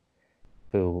Ziggler,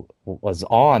 who was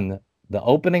on the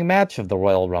opening match of the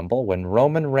Royal Rumble when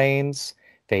Roman Reigns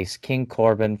faced King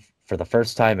Corbin for the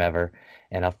first time ever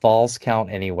in a Falls Count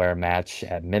Anywhere match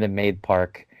at Minute Maid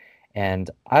Park. And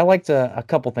I liked a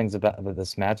couple things about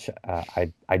this match.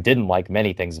 I didn't like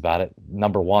many things about it.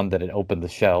 Number one, that it opened the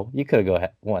show. You could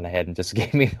have went ahead and just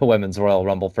gave me the Women's Royal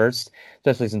Rumble first,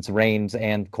 especially since Reigns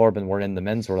and Corbin were in the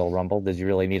Men's Royal Rumble. Did you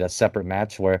really need a separate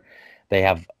match where they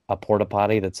have a porta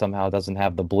potty that somehow doesn't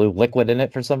have the blue liquid in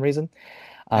it for some reason?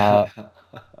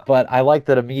 But I like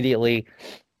that immediately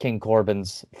King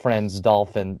Corbin's friends,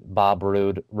 Dolph and Bob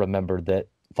Roode, remembered that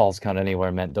Falls Count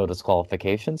Anywhere meant no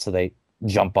disqualification, so they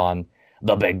jump on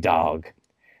the big dog.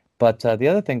 But the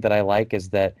other thing that I like is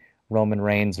that Roman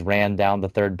Reigns ran down the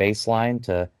third baseline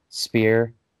to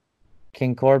spear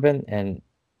King Corbin, and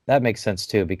that makes sense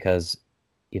too because,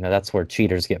 that's where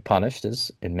cheaters get punished,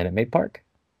 is in Minute Maid Park.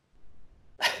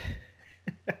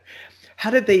 How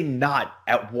did they not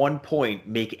at one point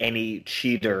make any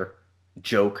cheater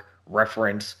joke,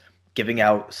 reference, giving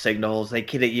out signals? They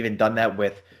could have even done that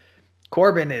with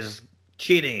Corbin is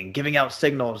cheating, giving out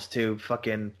signals to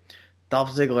fucking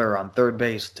Dolph Ziggler on third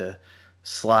base to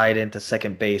slide into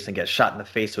second base and get shot in the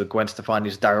face with Gwen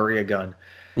Stefani's diarrhea gun.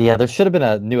 Yeah, there should have been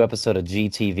a new episode of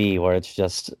GTV where it's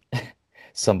just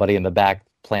somebody in the back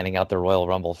planning out their Royal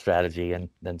Rumble strategy and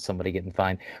then somebody getting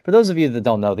fined. For those of you that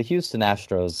don't know, the Houston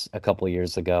Astros a couple of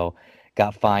years ago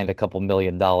got fined a couple $1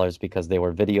 million because they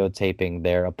were videotaping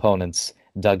their opponents'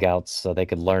 dugouts so they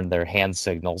could learn their hand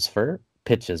signals for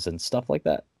pitches and stuff like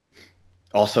that.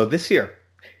 Also this year.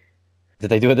 Did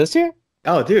they do it this year?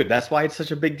 Oh, dude, that's why it's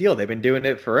such a big deal. They've been doing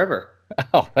it forever.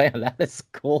 Oh, man, that is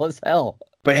cool as hell.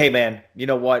 But hey, man, you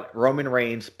know what? Roman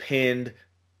Reigns pinned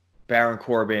Baron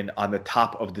Corbin on the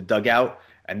top of the dugout,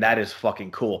 and that is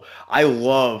fucking cool. I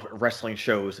love wrestling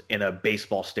shows in a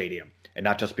baseball stadium, and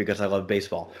not just because I love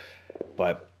baseball,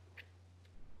 but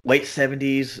late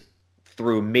 70s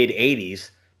through mid 80s,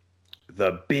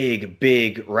 the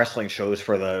big wrestling shows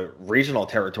for the regional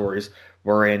territories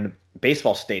were in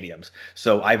baseball stadiums.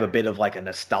 So I have a bit of like a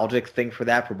nostalgic thing for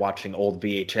that, for watching old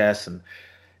VHS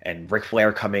and Ric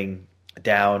Flair coming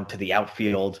down to the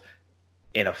outfield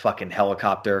in a fucking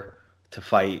helicopter to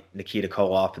fight Nikita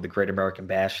Koloff for the Great American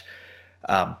Bash.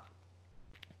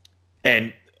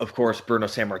 And of course, Bruno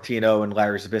Sammartino and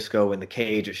Larry Zbyszko in the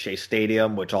cage at Shea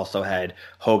Stadium, which also had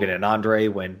Hogan and Andre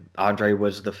when Andre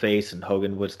was the face and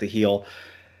Hogan was the heel.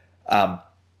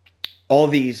 All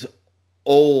these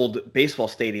old baseball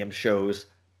stadium shows,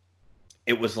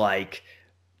 it was like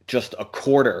just a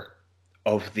quarter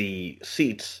of the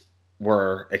seats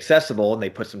were accessible, and they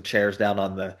put some chairs down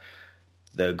on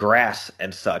the grass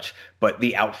and such, but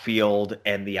the outfield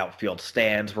and the outfield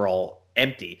stands were all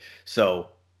empty. So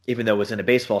even though it was in a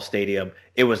baseball stadium,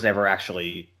 it was never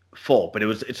actually full. But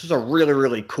it's just a really,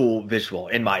 really cool visual,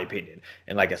 in my opinion.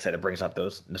 And like I said, it brings up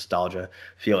those nostalgia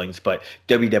feelings. But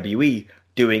WWE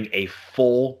doing a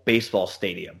full baseball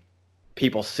stadium,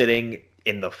 people sitting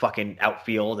in the fucking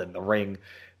outfield and the ring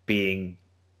being,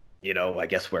 I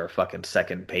guess where fucking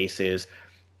second base is.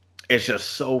 It's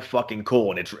just so fucking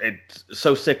cool. And it's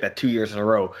so sick that 2 years in a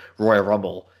row, Royal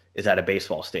Rumble is at a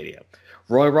baseball stadium.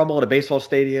 Royal Rumble at a baseball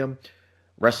stadium,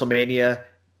 WrestleMania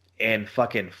and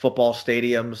fucking football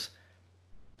stadiums.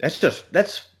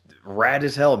 That's rad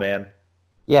as hell, man.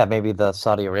 Yeah, maybe the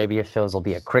Saudi Arabia shows will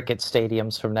be at cricket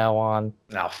stadiums from now on.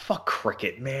 Now, fuck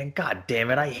cricket, man. God damn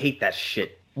it. I hate that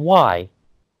shit. Why?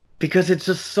 Because it's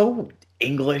just so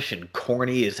English and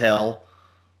corny as hell.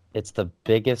 It's the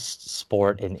biggest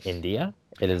sport in India.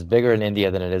 It is bigger in India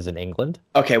than it is in England.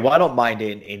 Okay, well, I don't mind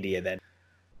it in India then.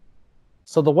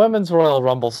 So the Women's Royal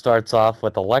Rumble starts off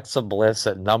with Alexa Bliss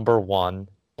at number 1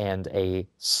 and a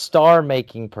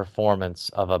star-making performance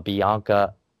of a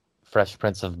Bianca Fresh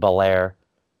Prince of Bel-Air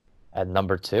at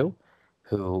number 2,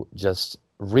 who just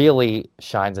really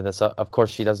shines in this. Of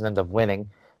course, she doesn't end up winning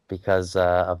because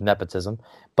of nepotism,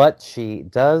 but she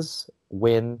does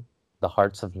win the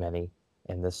hearts of many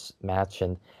in this match.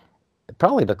 And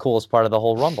probably the coolest part of the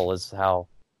whole Rumble is how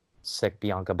sick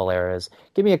Bianca Belair is.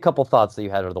 Give me a couple thoughts that you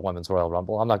had of the Women's Royal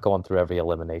Rumble. I'm not going through every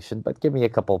elimination, but give me a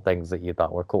couple things that you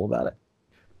thought were cool about it.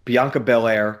 Bianca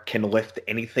Belair can lift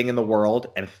anything in the world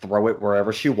and throw it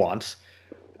wherever she wants.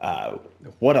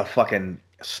 What a fucking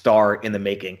star in the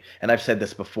making. And I've said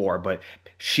this before, but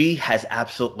she has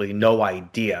absolutely no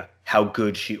idea how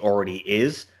good she already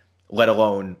is, let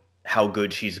alone how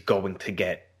good she's going to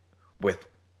get with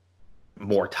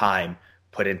more time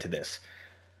put into this.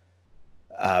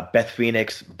 Beth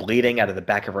Phoenix bleeding out of the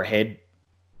back of her head,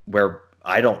 where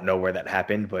I don't know where that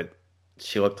happened, but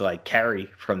she looked like Carrie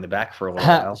from the back for a little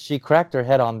while. She cracked her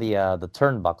head on the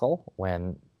turnbuckle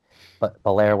when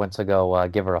Belair went to go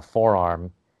give her a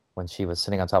forearm when she was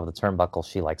sitting on top of the turnbuckle.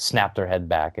 She like snapped her head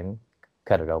back and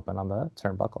cut it open on the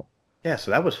turnbuckle. Yeah,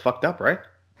 so that was fucked up, right?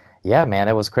 Yeah, man,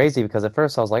 it was crazy because at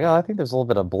first I was like, oh, I think there's a little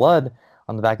bit of blood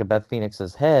on the back of Beth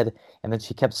Phoenix's head, and then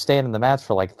she kept staying in the match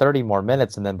for like 30 more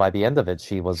minutes, and then by the end of it,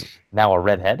 she was now a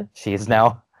redhead. She is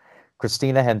now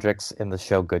Christina Hendricks in the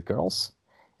show Good Girls.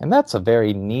 And that's a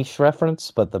very niche reference,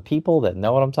 but the people that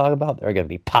know what I'm talking about, they're going to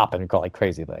be popping like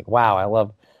crazy. Like, wow, I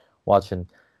love watching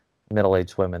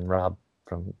middle-aged women rob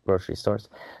from grocery stores.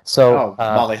 So,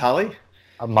 Molly Holly?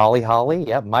 Molly Holly,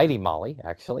 yeah, Mighty Molly,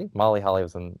 actually. Molly Holly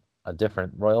was in a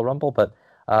different Royal Rumble, but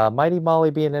Mighty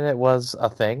Molly being in it was a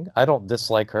thing. I don't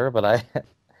dislike her, but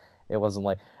it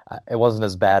wasn't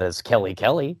as bad as Kelly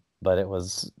Kelly, but it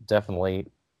was definitely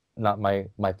not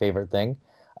my favorite thing.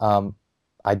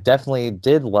 I definitely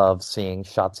did love seeing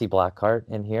Shotzi Blackheart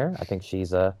in here. I think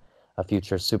she's a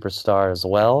future superstar as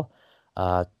well.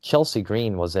 Chelsea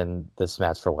Green was in this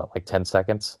match for what, like 10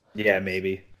 seconds? Yeah,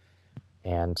 maybe.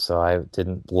 And so I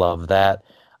didn't love that.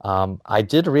 I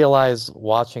did realize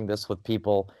watching this with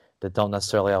people that don't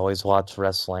necessarily always watch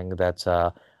wrestling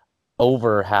that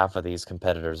over half of these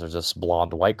competitors are just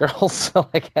blonde white girls.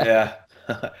 Yeah.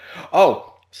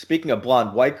 Oh, speaking of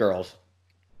blonde white girls,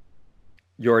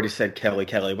 you already said Kelly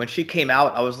Kelly. When she came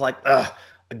out, I was like, ugh,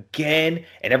 again.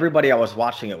 And everybody I was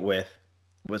watching it with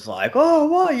was like, oh,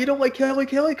 why? You don't like Kelly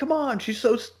Kelly? Come on. She's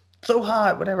so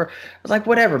hot, whatever. I was like,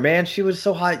 whatever, man. She was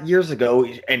so hot years ago.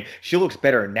 And she looks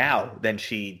better now than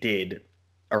she did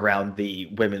around the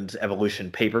Women's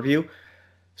Evolution pay-per-view.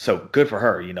 So good for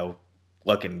her,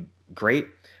 looking great.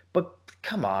 But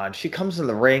come on. She comes in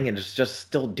the ring and is just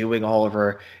still doing all of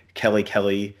her Kelly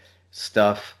Kelly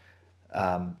stuff.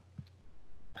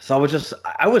 So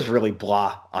I was really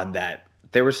blah on that.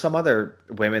 There were some other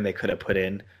women they could have put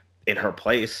in her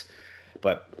place,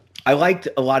 but I liked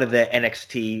a lot of the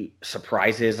NXT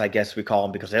surprises, I guess we call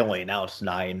them, because they only announced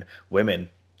 9 women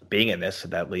being in this, so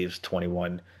that leaves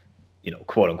 21,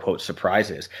 quote unquote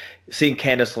surprises. Seeing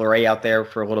Candice LeRae out there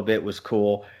for a little bit was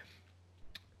cool.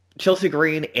 Chelsea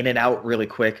Green in and out really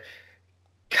quick,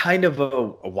 kind of a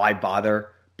why bother,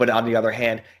 but on the other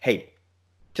hand, hey,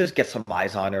 just get some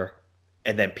eyes on her.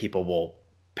 And then people will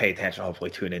pay attention, hopefully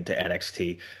tune into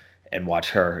NXT and watch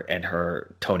her and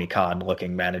her Tony Khan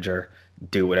looking manager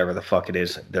do whatever the fuck it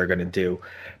is they're going to do.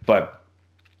 But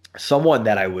someone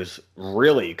that I was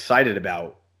really excited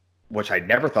about, which I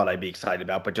never thought I'd be excited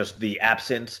about, but just the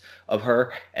absence of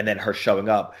her and then her showing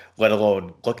up, let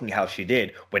alone looking how she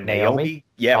did. When Naomi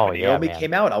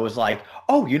came out, I was like,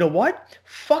 oh, you know what?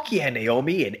 Fuck yeah,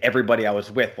 Naomi. And everybody I was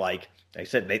with, like I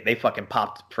said, they fucking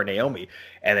popped for Naomi.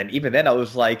 And then even then I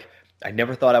was like, I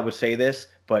never thought I would say this,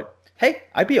 but hey,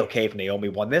 I'd be okay if Naomi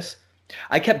won this.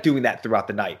 I kept doing that throughout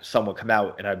the night. Someone come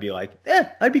out and I'd be like,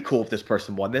 I'd be cool if this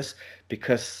person won this,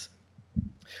 because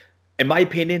in my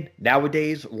opinion,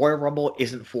 nowadays, Royal Rumble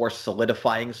isn't for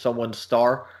solidifying someone's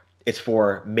star. It's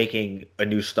for making a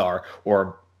new star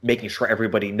or making sure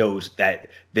everybody knows that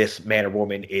this man or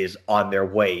woman is on their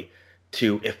way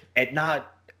to, if at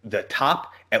not the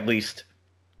top, at least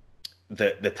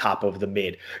the top of the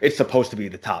mid. It's supposed to be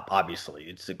the top, obviously.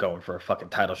 It's going for a fucking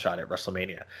title shot at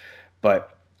WrestleMania.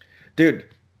 But, dude,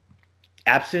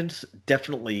 absence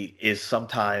definitely is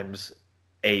sometimes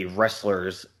a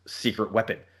wrestler's secret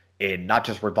weapon in not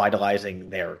just revitalizing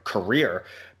their career,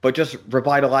 but just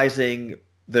revitalizing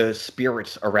the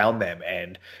spirits around them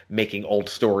and making old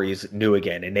stories new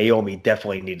again. And Naomi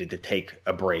definitely needed to take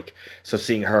a break. So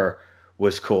seeing her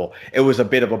was cool. It was a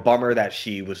bit of a bummer that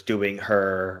she was doing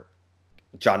her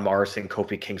John Morrison,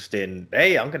 Kofi Kingston,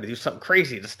 hey, I'm going to do something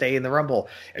crazy to stay in the Rumble.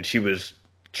 And she was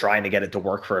trying to get it to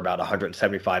work for about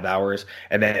 175 hours.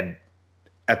 And then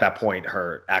at that point,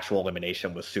 her actual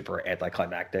elimination was super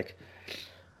anticlimactic.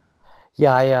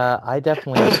 Yeah, I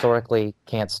definitely historically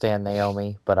can't stand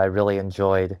Naomi, but I really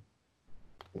enjoyed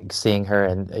seeing her,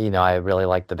 and I really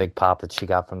liked the big pop that she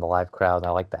got from the live crowd, and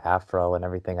I liked the afro and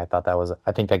everything. I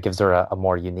think that gives her a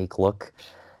more unique look.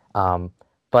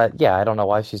 But yeah, I don't know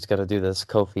why she's going to do this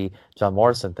Kofi John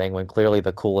Morrison thing when clearly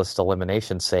the coolest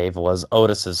elimination save was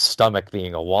Otis's stomach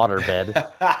being a waterbed.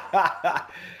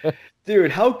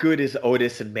 Dude, how good is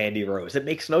Otis and Mandy Rose? It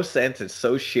makes no sense. It's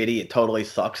so shitty. It totally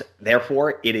sucks.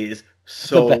 Therefore, it is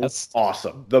so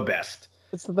awesome. The best.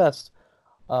 It's the best.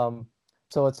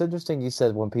 So it's interesting you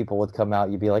said when people would come out,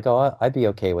 you'd be like, oh, I'd be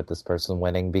okay with this person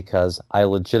winning, because I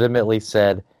legitimately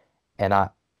said, and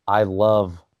I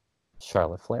love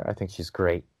Charlotte Flair. I think she's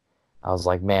great. I was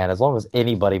like, man, as long as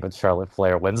anybody but Charlotte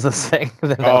Flair wins this thing,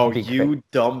 then that would be you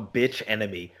great. Dumb bitch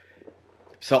enemy.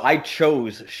 So I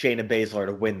chose Shayna Baszler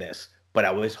to win this, but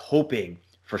I was hoping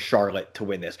for Charlotte to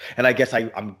win this. And I guess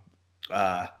I'm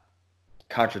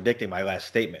contradicting my last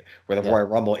statement, where the Royal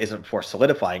Rumble isn't for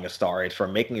solidifying a star, it's for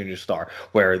making a new star.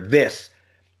 Where this,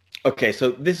 okay,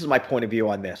 so this is my point of view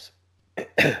on this,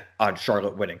 on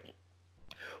Charlotte winning.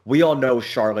 We all know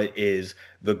Charlotte is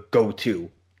the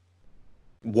go-to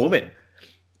woman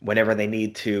whenever they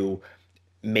need to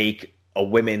make a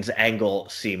women's angle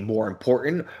seem more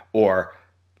important, or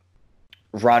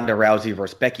Ronda Rousey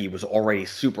versus Becky was already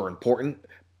super important.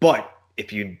 But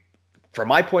from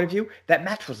my point of view, that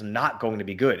match was not going to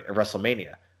be good at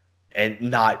WrestleMania, and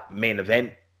not main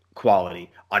event quality.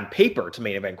 On paper, it's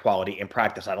main event quality. In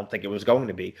practice, I don't think it was going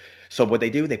to be. So what they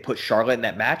do, they put Charlotte in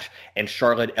that match, and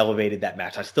Charlotte elevated that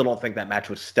match. I still don't think that match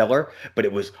was stellar, but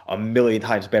it was a million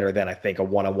times better than I think a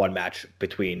one-on-one match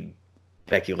between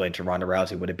Becky Lynch and Ronda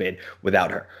Rousey would have been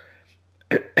without her.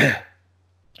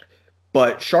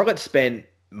 But Charlotte spent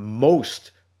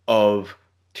most of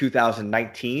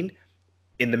 2019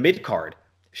 in the mid-card.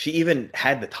 She even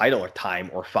had the title or time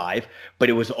or 5, but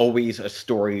it was always a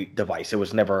story device. It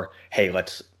was never, hey,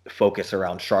 let's focus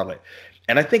around Charlotte.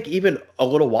 And I think even a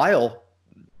little while,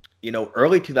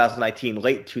 early 2019,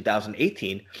 late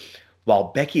 2018, while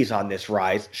Becky's on this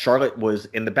rise, Charlotte was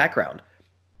in the background.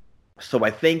 So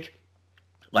I think,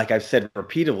 like I've said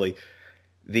repeatedly,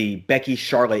 the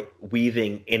Becky-Charlotte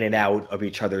weaving in and out of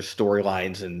each other's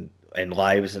storylines and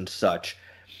lives and such,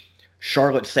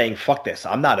 Charlotte saying, fuck this,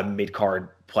 I'm not a mid-card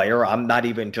player. I'm not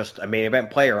even just a main event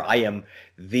player. I am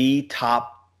the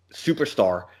top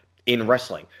superstar in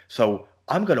wrestling. So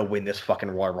I'm going to win this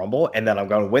fucking Royal Rumble, and then I'm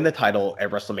going to win the title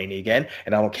at WrestleMania again,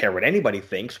 and I don't care what anybody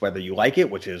thinks, whether you like it,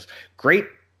 which is great,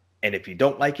 and if you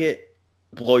don't like it,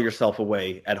 blow yourself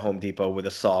away at Home Depot with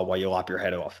a saw while you lop your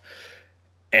head off.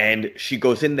 And she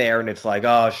goes in there, and it's like,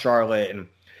 oh, Charlotte, and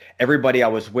everybody I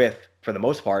was with, for the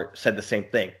most part, said the same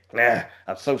thing.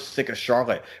 I'm so sick of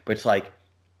Charlotte. But it's like,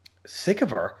 sick of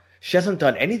her? She hasn't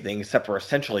done anything except for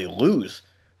essentially lose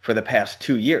for the past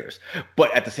 2 years.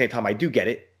 But at the same time, I do get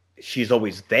it. She's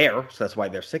always there, so that's why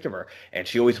they're sick of her. And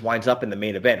she always winds up in the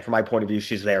main event. From my point of view,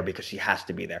 she's there because she has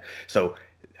to be there. So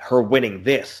her winning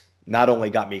this not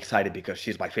only got me excited because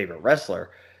she's my favorite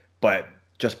wrestler, but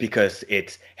just because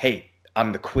it's, hey,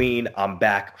 I'm the queen, I'm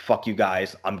back, fuck you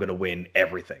guys, I'm going to win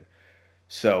everything.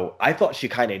 So I thought she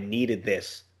kind of needed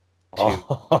this to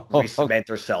re-cement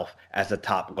herself as a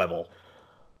top level.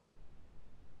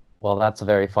 Well, that's a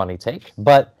very funny take,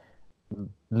 but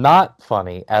not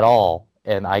funny at all.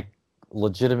 And I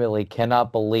legitimately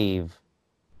cannot believe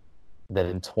that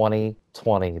in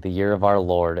 2020, the year of our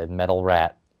Lord and Metal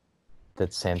Rat, that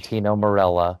Santino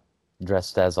Marella,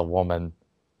 dressed as a woman,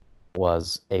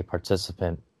 was a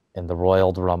participant in the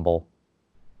Royal Rumble.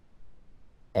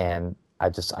 And I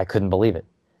couldn't believe it.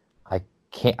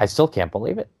 I still can't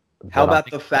believe it. How about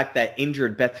the fact that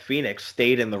injured Beth Phoenix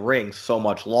stayed in the ring so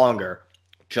much longer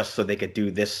just so they could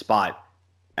do this spot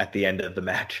at the end of the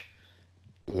match?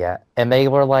 Yeah, and they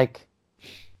were like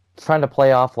trying to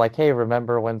play off like, hey,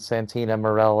 remember when Santina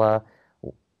Marella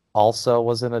also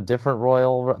was in a different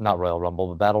not Royal Rumble,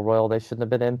 but Battle Royal they shouldn't have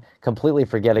been in, completely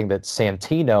forgetting that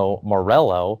Santino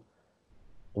Marella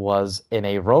was in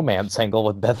a romance angle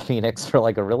with Beth Phoenix for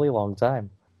like a really long time.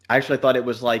 I actually thought it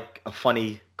was like a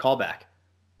funny callback.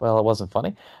 Well, it wasn't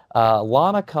funny.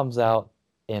 Lana comes out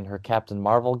in her Captain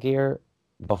Marvel gear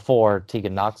before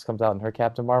Tegan Nox comes out in her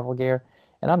Captain Marvel gear.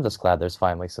 And I'm just glad there's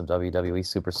finally some WWE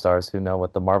superstars who know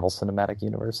what the Marvel Cinematic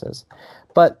Universe is.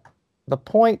 But the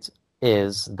point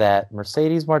is that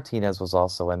Mercedes Martinez was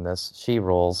also in this. She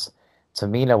rules.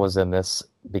 Tamina was in this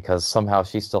because somehow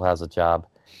she still has a job,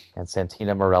 and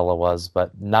Santina Marella was,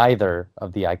 but neither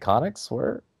of the Iconics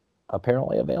were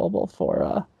apparently available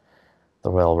for the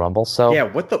Royal Rumble. So yeah,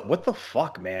 what the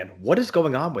fuck, man? What is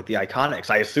going on with the Iconics?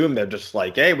 I assume they're just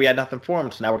like, hey, we had nothing for them,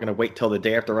 so now we're gonna wait till the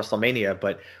day after WrestleMania.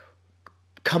 But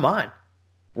come on,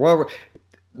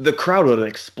 the crowd would have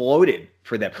exploded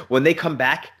for them when they come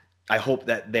back. I hope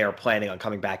that they are planning on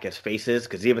coming back as faces,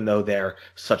 because even though they're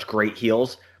such great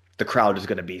heels, the crowd is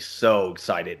going to be so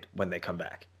excited when they come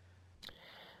back.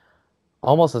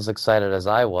 almost as excited as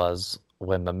I was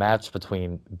when the match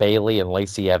between Bayley and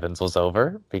Lacey Evans was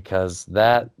over, because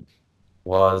that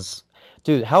was,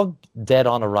 dude, how dead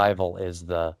on arrival is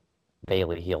the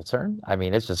Bayley heel turn? I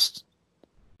mean, it just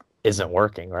isn't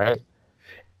working, right?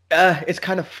 It's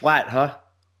kind of flat, huh?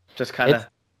 Just kind of.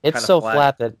 It's so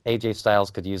flat that AJ Styles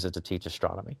could use it to teach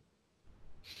astronomy.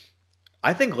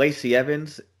 I think Lacey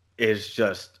Evans is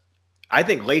just. I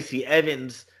think Lacey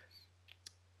Evans'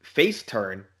 face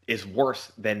turn is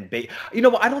worse than You know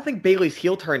what? I don't think Bayley's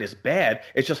heel turn is bad.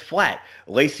 It's just flat.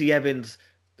 Lacey Evans'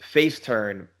 face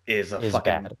turn is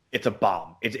bad. It's a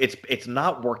bomb. It's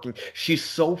not working. She's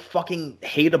so fucking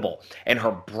hateable, and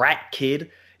her brat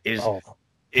kid is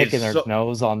picking her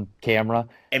nose on camera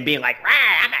and being like,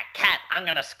 "I'm a cat. I'm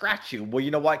gonna scratch you." Well,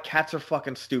 you know what? Cats are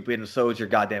fucking stupid, and so is your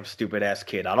goddamn stupid ass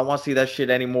kid. I don't want to see that shit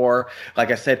anymore.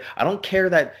 Like I said, I don't care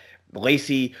that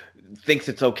Lacey thinks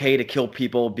it's okay to kill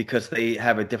people because they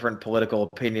have a different political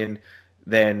opinion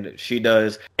than she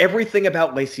does. Everything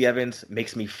about Lacey Evans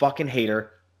makes me fucking hate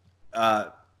her.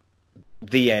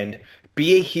 The end.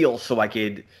 Be a heel so I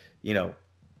could,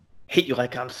 hate you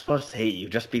like I'm supposed to hate you.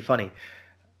 Just be funny.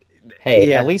 Hey,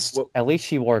 yeah, at least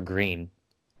she wore green.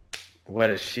 What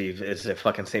is she? Is it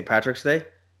fucking St. Patrick's Day?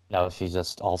 No, she's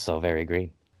just also very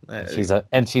green. She's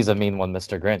a mean one,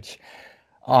 Mr. Grinch.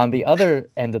 On the other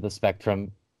end of the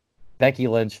spectrum, Becky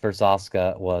Lynch versus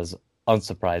Asuka was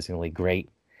unsurprisingly great.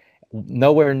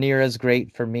 Nowhere near as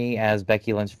great for me as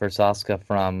Becky Lynch versus Asuka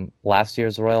from last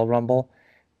year's Royal Rumble,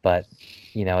 but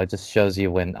it just shows you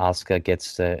when Asuka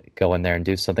gets to go in there and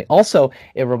do something. Also,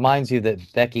 it reminds you that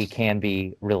Becky can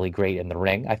be really great in the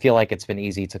ring. I feel like it's been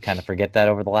easy to kind of forget that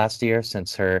over the last year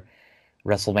since her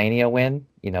WrestleMania win,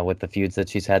 with the feuds that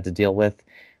she's had to deal with.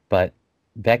 But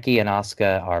Becky and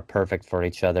Asuka are perfect for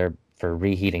each other for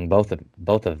reheating both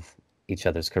of each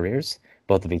other's careers.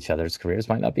 Both of each other's careers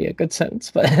might not be a good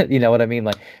sentence, but you know what I mean?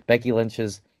 Like Becky Lynch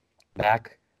is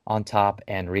back on top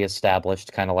and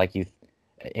reestablished, kind of like you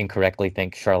incorrectly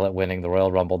think Charlotte winning the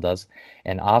Royal Rumble does.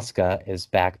 And Asuka is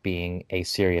back being a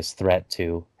serious threat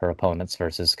to her opponents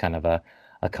versus kind of a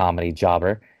comedy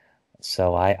jobber.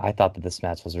 So I thought that this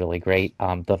match was really great.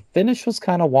 The finish was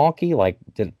kind of wonky. Like,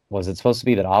 was it supposed to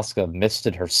be that Asuka missed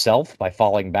it herself by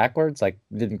falling backwards? I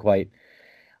didn't quite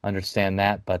understand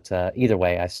that. But either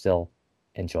way, I still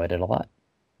enjoyed it a lot.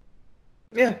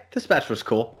 Yeah, this match was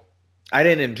cool. I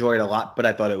didn't enjoy it a lot, but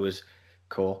I thought it was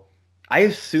cool. I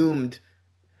didn't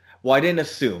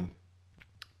assume,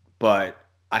 but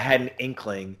I had an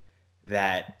inkling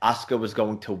that Asuka was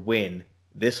going to win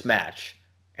this match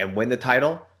and win the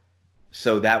title.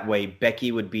 So that way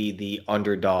Becky would be the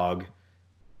underdog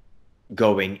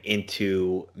going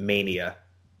into Mania.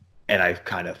 And I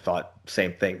kind of thought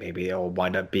same thing. Maybe it'll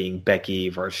wind up being Becky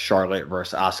versus Charlotte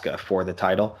versus Asuka for the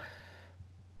title.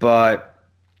 But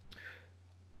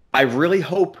I really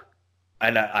hope,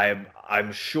 and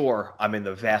I'm sure I'm in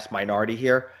the vast minority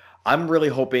here, I'm really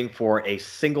hoping for a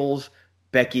singles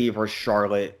Becky versus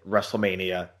Charlotte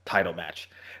WrestleMania title match.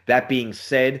 That being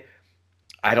said,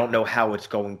 I don't know how it's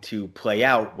going to play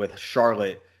out with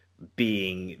Charlotte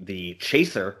being the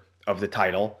chaser of the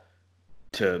title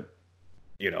to,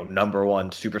 number one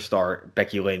superstar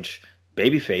Becky Lynch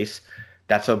babyface.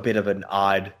 That's a bit of an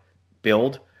odd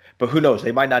build, but who knows?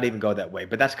 They might not even go that way,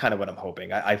 but that's kind of what I'm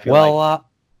hoping. I feel like...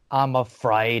 I'm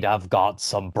afraid I've got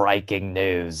some breaking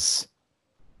news.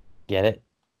 Get it?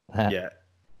 Yeah.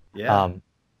 Yeah.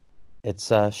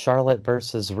 It's Charlotte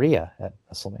versus Rhea at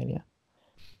WrestleMania.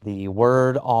 The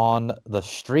word on the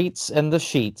streets and the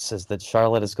sheets is that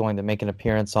Charlotte is going to make an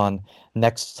appearance on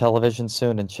Next Television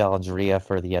soon and challenge Rhea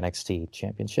for the NXT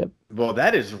Championship. Well,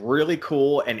 that is really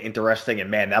cool and interesting, and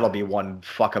man, that'll be one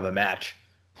fuck of a match.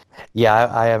 Yeah,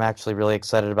 I am actually really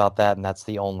excited about that, and that's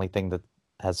the only thing that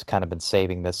has kind of been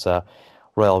saving this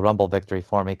Royal Rumble victory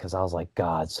for me, because I was like,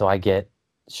 God, so I get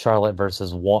Charlotte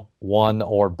versus one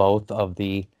or both of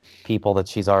the people that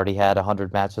she's already had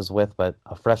 100 matches with, but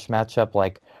a fresh matchup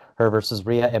like her versus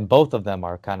Rhea, and both of them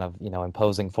are kind of,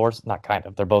 imposing force. Not kind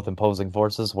of, they're both imposing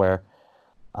forces where,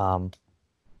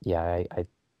 yeah, I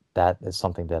that is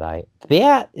something that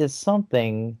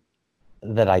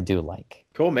I do like.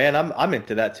 Cool, man. I'm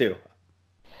into that too.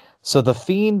 So the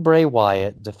Fiend Bray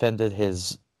Wyatt defended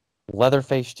his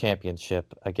Leatherface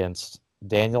Championship against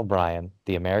Daniel Bryan,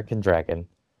 the American Dragon,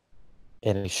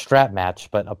 in a strap match,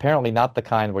 but apparently not the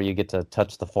kind where you get to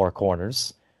touch the four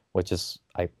corners, which is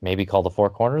maybe called a four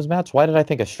corners match. Why did I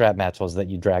think a strap match was that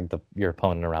you dragged your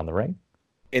opponent around the ring?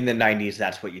 In the 90s,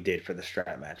 that's what you did for the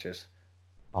strap matches.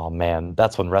 Oh, man,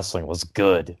 that's when wrestling was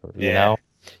good, you know?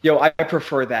 Yo, I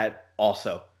prefer that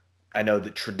also. I know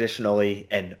that traditionally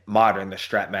and modern, the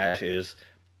strap match is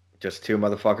just two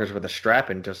motherfuckers with a strap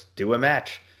and just do a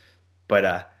match.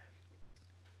 But,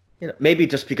 maybe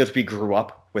just because we grew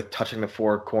up with touching the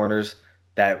four corners,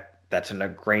 that's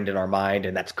ingrained in our mind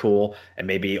and that's cool. And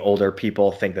maybe older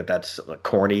people think that that's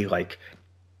corny, like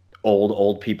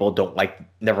old people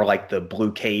never like the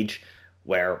blue cage,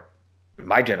 where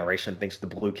my generation thinks the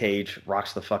blue cage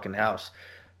rocks the fucking house.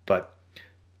 But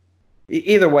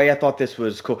either way, I thought this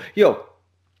was cool. Yo,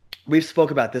 we've spoke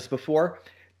about this before.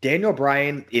 Daniel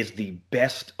Bryan is the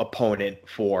best opponent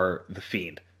for The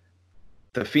Fiend.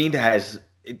 The Fiend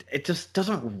it just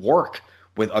doesn't work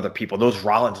with other people. Those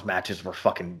Rollins matches were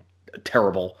fucking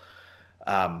terrible.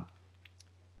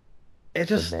 It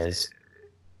just...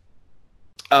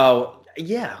 Oh,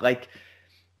 yeah, like,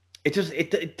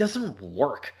 it doesn't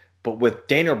work. But with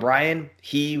Daniel Bryan,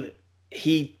 he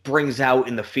brings out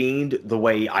in The Fiend the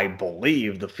way I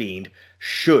believe The Fiend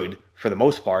should, for the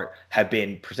most part, have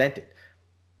been presented.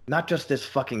 Not just this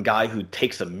fucking guy who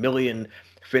takes a million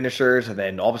finishers and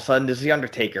then all of a sudden is The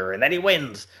Undertaker and then he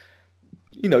wins.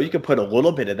 You can put a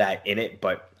little bit of that in it,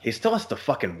 but he still has to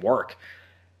fucking work.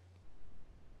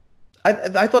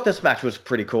 I thought this match was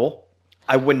pretty cool.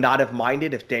 I would not have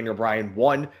minded if Daniel Bryan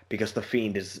won, because The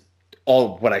Fiend is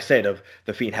all what I said of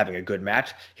The Fiend having a good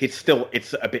match. It's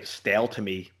a bit stale to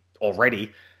me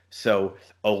already. So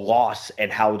a loss,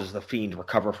 and how does The Fiend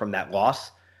recover from that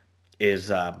loss,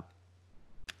 is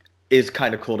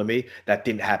kind of cool to me. That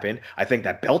didn't happen. I think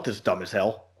that belt is dumb as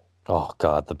hell. Oh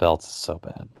God, the belt is so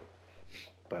bad.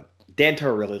 But Dan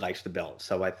Tur really likes the belt,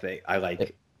 so I think I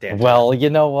like Dan Tur. Well, you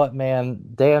know what, man?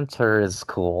 Dan Tur is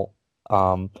cool.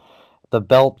 The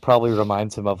belt probably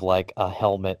reminds him of like a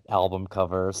Helmet album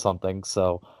cover or something.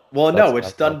 So, well, no,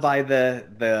 it's done by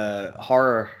the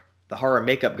horror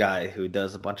makeup guy who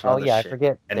does a bunch of other shit. I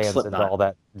forget. And Dan's into all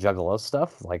that Juggalo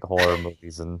stuff, like horror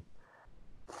movies and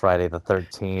Friday the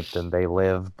 13th and They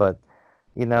Live. But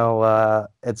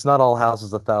it's not all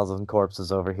houses 1,000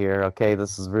 corpses over here. Okay,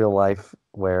 this is real life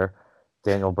where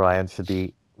Daniel Bryan should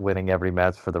be winning every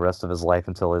match for the rest of his life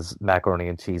until his macaroni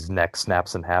and cheese neck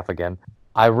snaps in half again.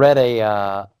 I read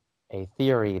a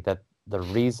theory that the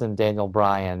reason Daniel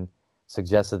Bryan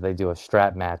suggested they do a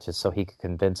strap match is so he could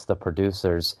convince the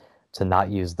producers to not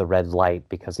use the red light,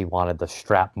 because he wanted the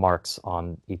strap marks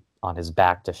on his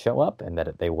back to show up and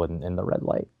that they wouldn't in the red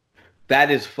light.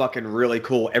 That is fucking really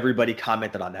cool. Everybody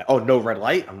commented on that. Oh, no red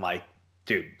light? I'm like,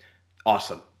 dude,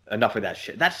 awesome. Enough of that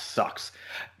shit. That sucks.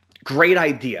 Great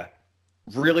idea.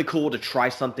 Really cool to try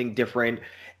something different.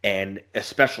 And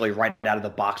especially right out of the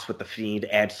box with The Fiend,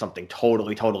 add something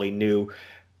totally, totally new,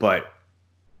 but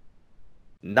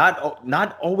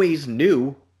not always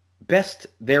new. Best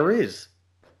there is.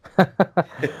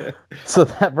 So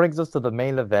that brings us to the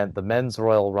main event, the Men's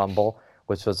Royal Rumble,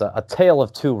 which was a tale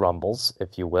of two rumbles,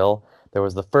 if you will. There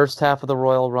was the first half of the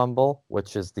Royal Rumble,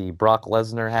 which is the Brock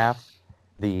Lesnar half,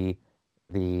 the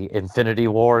Infinity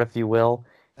War, if you will,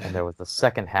 and there was the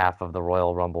second half of the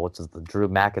Royal Rumble, which is the Drew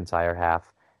McIntyre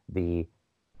half, the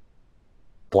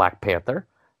Black Panther.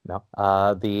 No,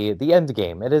 the end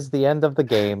game. It is the end of the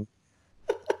game.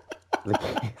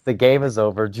 The game is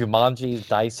over. Jumanji's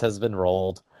dice has been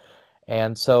rolled.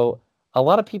 And so a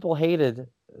lot of people hated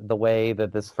the way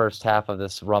that this first half of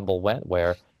this Rumble went,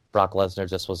 where Brock Lesnar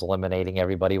just was eliminating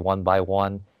everybody one by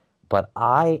one. But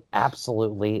I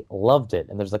absolutely loved it.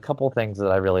 And there's a couple things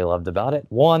that I really loved about it.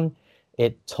 One,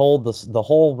 it told the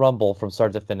whole Rumble from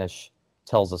start to finish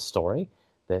tells a story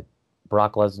that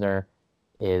Brock Lesnar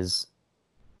is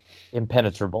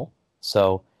impenetrable.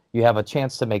 So you have a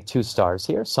chance to make two stars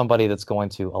here, somebody that's going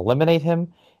to eliminate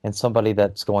him and somebody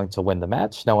that's going to win the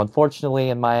match. Now, unfortunately,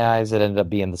 in my eyes, it ended up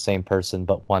being the same person,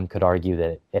 but one could argue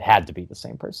that it had to be the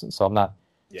same person. So I'm not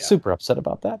super upset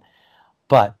about that.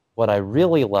 But what I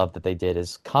really love that they did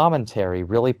is commentary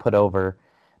really put over,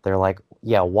 they're like,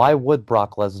 yeah, why would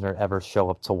Brock Lesnar ever show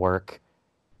up to work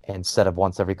instead of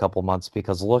once every couple months,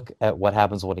 because look at what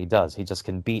happens when he does. He just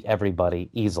can beat everybody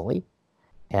easily.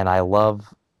 And I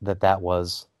love that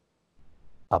was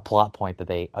a plot point that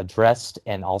they addressed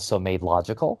and also made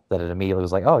logical, that it immediately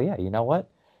was like, oh yeah, you know what?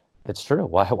 It's true.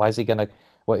 Why is he gonna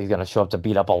he's gonna show up to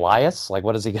beat up Elias? Like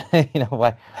what is he gonna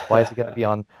why is he gonna be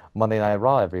on Monday Night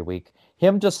Raw every week?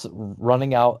 Him just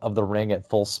running out of the ring at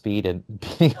full speed and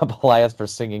beating up Elias for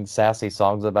singing sassy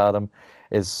songs about him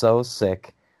is so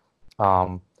sick.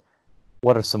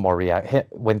 What are some more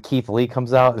when Keith Lee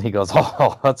comes out and he goes,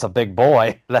 "Oh, that's a big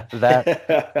boy."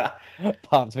 That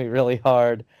popped me really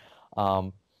hard.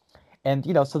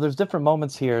 And so there's different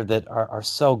moments here that are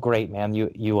so great, man.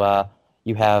 You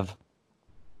have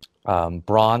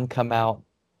Braun come out,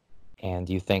 and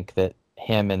you think that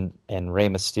him and Rey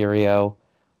Mysterio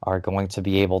are going to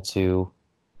be able to,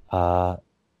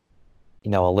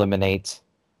 eliminate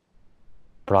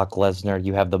Brock Lesnar.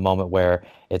 You have the moment where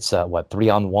it's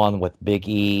 3-on-1 with Big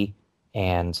E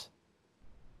and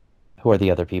who are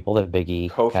the other people that Big E?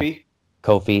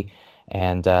 Kofi.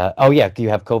 And you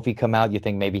have Kofi come out. You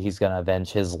think maybe he's going to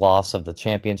avenge his loss of the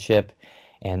championship.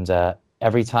 And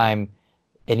every time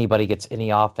anybody gets any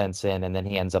offense in and then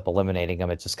he ends up eliminating them,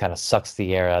 it just kind of sucks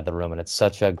the air out of the room. And it's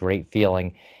such a great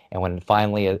feeling. And when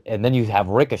finally, and then you have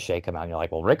Ricochet come out and you're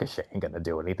like, well, Ricochet ain't going to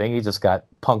do anything. He just got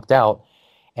punked out.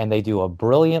 And they do a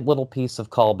brilliant little piece of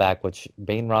callback, which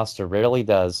main roster rarely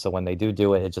does. So when they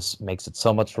do it, it just makes it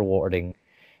so much rewarding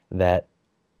that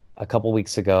a couple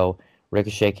weeks ago,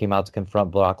 Ricochet came out to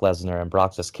confront Brock Lesnar, and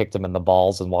Brock just kicked him in the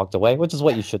balls and walked away, which is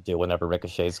what you should do whenever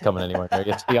Ricochet's coming anywhere near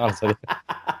you, to be honest with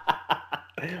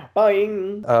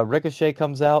you. Ricochet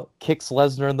comes out, kicks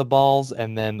Lesnar in the balls,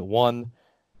 and then one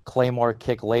Claymore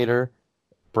kick later,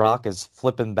 Brock is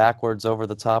flipping backwards over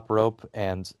the top rope,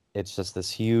 and it's just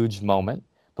this huge moment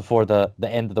before the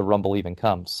end of the Rumble even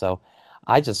comes. So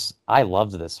I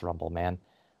loved this Rumble, man.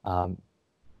 Then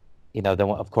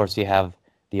of course you have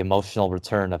the emotional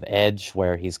return of Edge,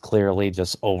 where he's clearly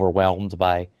just overwhelmed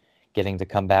by getting to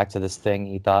come back to this thing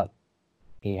he thought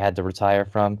he had to retire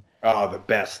from. Oh, the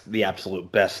best, the absolute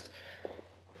best.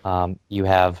 You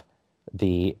have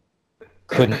the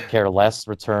couldn't care less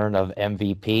return of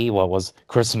MVP. What was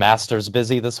Chris Masters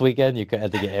busy this weekend? You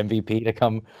had to get MVP to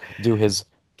come do his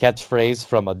catchphrase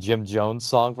from a Jim Jones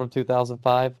song from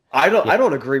 2005. I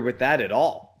don't agree with that at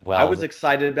all. Well, I was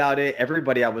excited about it.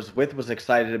 Everybody I was with was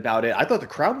excited about it. I thought the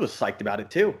crowd was psyched about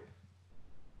it too.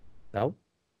 No?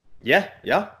 Yeah.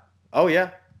 Oh,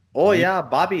 yeah. Oh, yeah,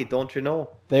 Bobby, don't you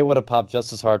know? They would have popped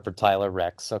just as hard for Tyler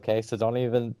Rex, okay? So don't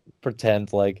even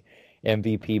pretend like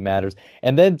MVP matters.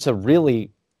 And then to really,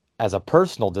 as a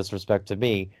personal disrespect to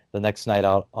me, the next night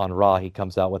out on Raw, he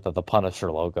comes out with the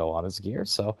Punisher logo on his gear.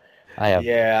 So I have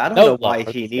I don't know why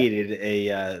he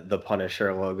needed the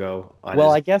Punisher logo on his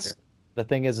I guess gear. The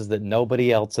thing is that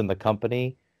nobody else in the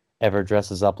company ever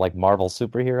dresses up like Marvel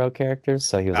superhero characters.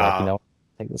 So he was like,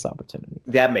 take this opportunity.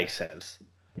 That makes sense.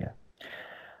 Yeah.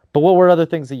 But what were other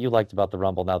things that you liked about the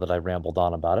Rumble now that I rambled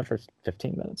on about it for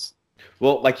 15 minutes?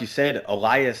 Well, like you said,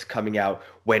 Elias coming out,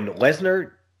 when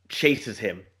Lesnar chases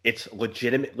him, it's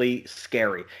legitimately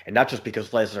scary. And not just because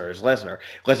Lesnar is Lesnar.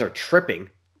 Lesnar tripping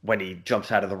when he jumps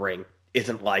out of the ring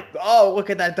isn't like, oh, look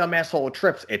at that dumb asshole who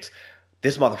trips. It's,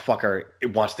 this motherfucker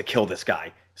wants to kill this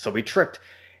guy. So he tripped.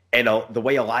 And the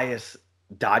way Elias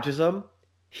dodges him,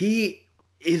 he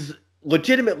is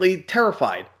legitimately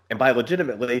terrified. And by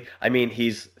legitimately, I mean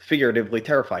he's figuratively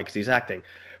terrified because he's acting.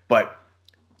 But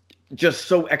just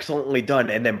so excellently done.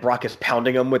 And then Brock is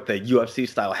pounding him with the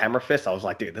UFC-style hammer fist. I was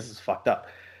like, dude, this is fucked up.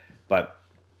 But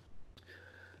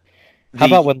how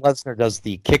about when Lesnar does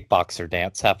the kickboxer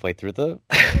dance halfway through the...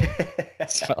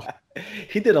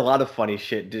 He did a lot of funny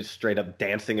shit, just straight up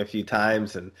dancing a few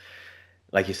times. And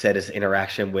like you said, his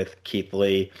interaction with Keith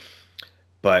Lee.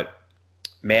 But,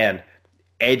 man,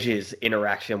 Edge's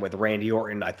interaction with Randy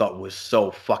Orton I thought was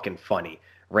so fucking funny.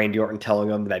 Randy Orton telling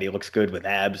him that he looks good with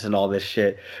abs and all this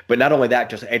shit. But not only that,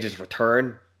 just Edge's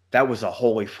return. That was a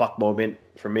holy fuck moment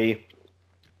for me.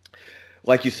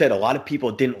 Like you said, a lot of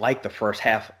people didn't like the first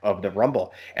half of the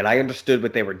Rumble. And I understood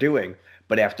what they were doing.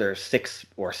 But after 6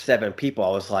 or 7 people,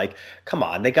 I was like, come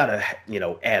on, they got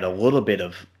to, add a little bit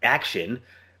of action.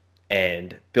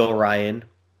 And Bill Ryan,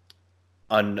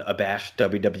 unabashed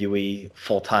WWE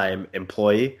full-time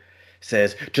employee,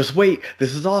 says, just wait,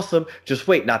 this is awesome. Just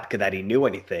wait. Not because that he knew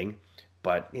anything,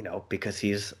 but, because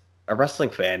he's a wrestling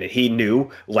fan. And he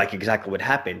knew, like, exactly what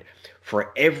happened.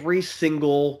 For every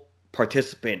single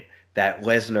participant that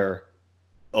Lesnar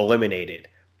eliminated,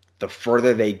 the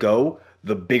further they go,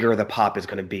 the bigger the pop is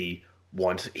going to be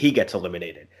once he gets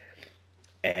eliminated.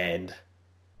 And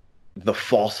the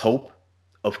false hope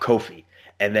of Kofi.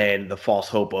 and then the false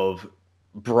hope of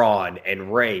Braun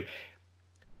and Ray.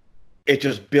 It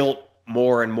just built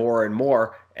more and more and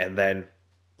more. And then,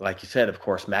 like you said, of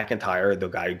course, McIntyre, the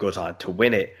guy who goes on to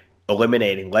win it,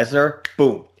 eliminating Lesnar,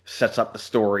 boom, sets up the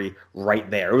story right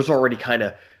there. It was already kind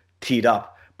of teed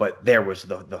up, but there was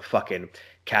the fucking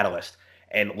catalyst.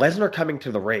 And Lesnar coming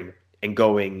to the ring and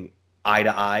going eye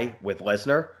to eye with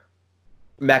Lesnar,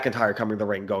 McIntyre coming to the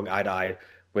ring going eye to eye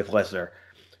with Lesnar.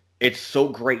 It's so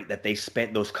great that they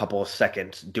spent those couple of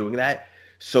seconds doing that.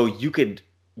 So you could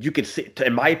see,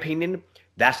 in my opinion,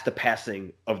 that's the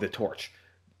passing of the torch.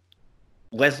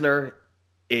 Lesnar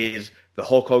is the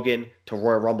Hulk Hogan to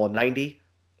Royal Rumble 90,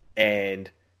 and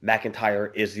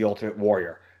McIntyre is the Ultimate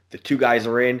Warrior. The two guys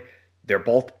are in. They're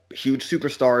both huge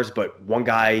superstars, but one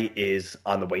guy is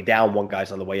on the way down, one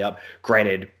guy's on the way up.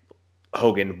 Granted,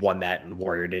 Hogan won that and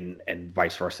Warrior didn't, and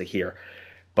vice versa here.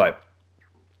 But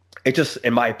it just,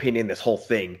 in my opinion, this whole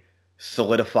thing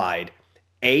solidified.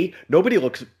 Nobody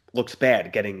looks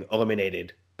bad getting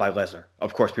eliminated by Lesnar.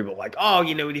 Of course, people are like, oh,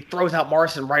 he throws out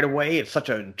Morrison right away. It's such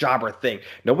a jobber thing.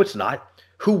 No, it's not.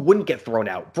 Who wouldn't get thrown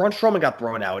out? Braun Strowman got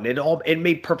thrown out, and it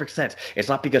made perfect sense. It's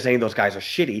not because any of those guys are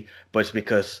shitty, but it's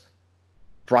because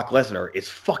Brock Lesnar is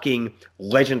fucking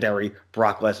legendary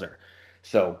Brock Lesnar.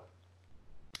 So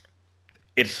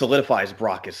it solidifies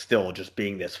Brock as still just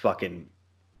being this fucking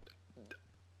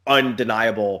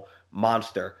undeniable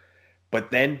monster.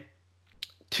 But then,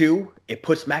 2, it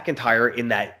puts McIntyre in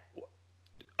that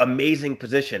amazing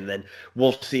position. Then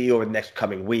we'll see over the next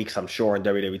coming weeks, I'm sure, on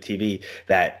WWE TV,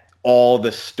 that all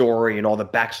the story and all the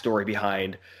backstory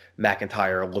behind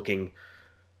McIntyre looking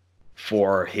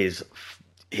for his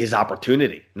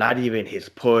opportunity, not even his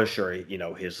push or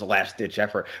his last ditch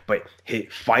effort, but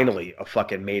finally a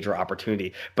fucking major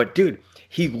opportunity. But dude,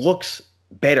 he looks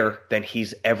better than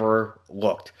he's ever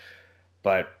looked.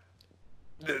 But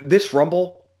this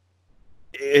Rumble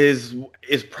is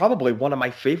probably one of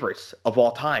my favorites of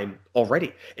all time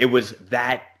already. It was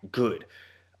that good.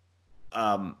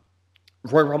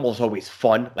 Royal Rumble is always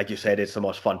fun. Like you said, it's the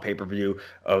most fun pay-per-view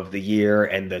of the year,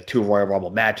 and the 2 Royal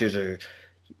Rumble matches are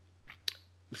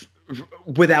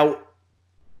without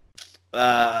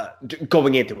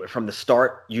going into it from the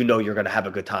start, you're going to have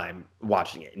a good time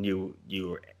watching it, and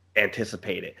you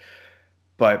anticipate it.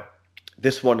 But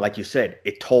this one, like you said,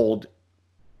 it told,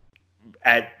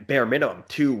 at bare minimum,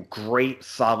 2 great,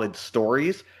 solid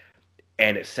stories,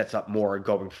 and it sets up more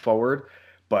going forward.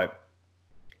 But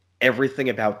everything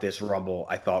about this Rumble,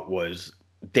 I thought, was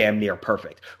damn near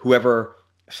perfect. Whoever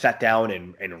sat down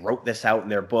and wrote this out in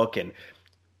their book, and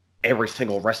every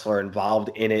single wrestler involved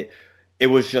in it, it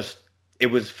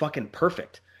was fucking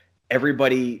perfect.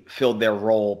 Everybody filled their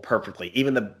role perfectly.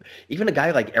 Even a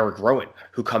guy like Eric Rowan,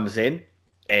 who comes in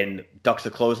and ducks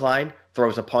a clothesline,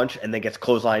 throws a punch, and then gets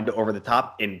clotheslined over the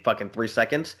top in fucking 3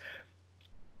 seconds.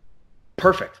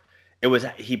 Perfect.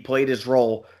 He played his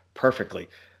role perfectly.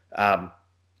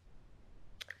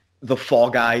 The fall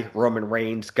guy, Roman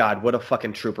Reigns, God, what a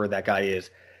fucking trooper that guy is.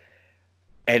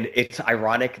 And it's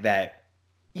ironic that,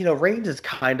 Reigns is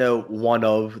kind of one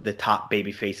of the top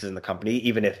baby faces in the company,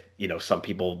 even if, some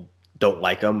people don't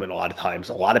like him, and a lot of times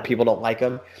a lot of people don't like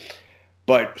him.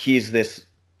 But he's this,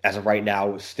 as of right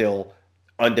now, still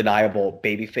undeniable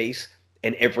baby face.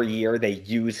 And every year they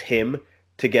use him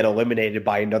to get eliminated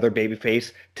by another baby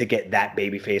face to get that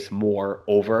baby face more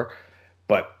over.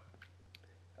 But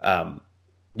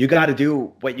you got to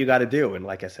do what you got to do. And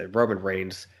like I said, Roman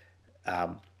Reigns,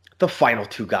 the final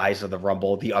 2 guys of the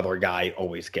Rumble, the other guy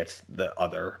always gets the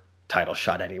other title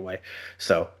shot anyway.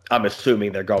 So I'm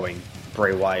assuming they're going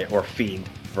Bray Wyatt or Fiend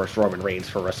versus Roman Reigns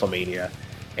for WrestleMania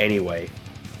anyway.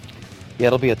 Yeah,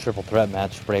 it'll be a triple threat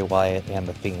match, Bray Wyatt and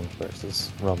The Fiend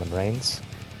versus Roman Reigns.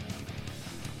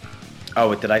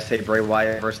 Oh, did I say Bray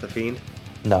Wyatt versus The Fiend?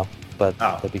 No, but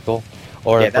that'd be cool.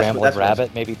 Or if Ramblin'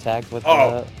 Rabbit maybe tagged with...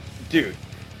 dude.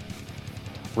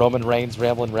 Roman Reigns,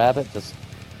 Ramblin' Rabbit, just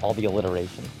all the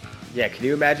alliteration. Yeah, can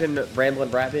you imagine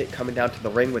Ramblin' Rabbit coming down to the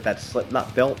ring with that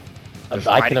Slipknot belt?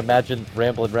 I can imagine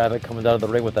Ramblin' Rabbit coming down to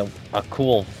the ring with a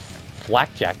cool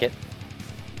flak jacket.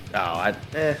 Oh,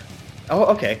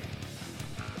 okay.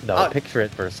 No, picture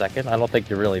it for a second. I don't think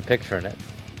you're really picturing it.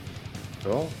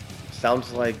 Well,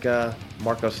 sounds like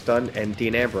Marco Stunt and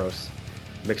Dean Ambrose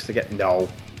mixed together. No,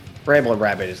 Ramblin'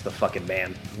 Rabbit is the fucking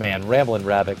man. Man, Ramblin'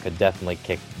 Rabbit could definitely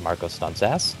kick Marco Stunt's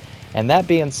ass. And that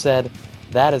being said,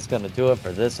 that is going to do it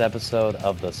for this episode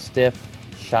of the Stiff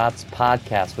Shots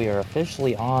Podcast. We are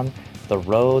officially on the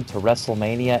road to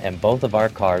WrestleMania, and both of our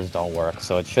cars don't work,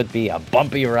 so it should be a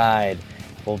bumpy ride.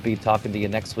 We'll be talking to you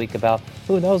next week about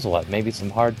who knows what. Maybe some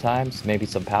hard times, maybe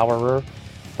some power,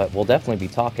 but we'll definitely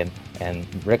be talking. and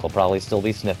Rick will probably still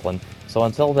be sniffling. So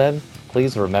until then,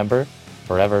 please remember,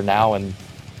 forever now and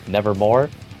nevermore,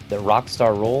 that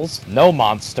Rockstar rules. No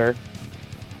monster.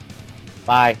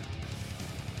 Bye.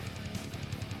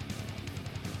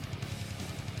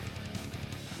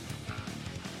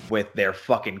 With their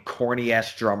fucking corny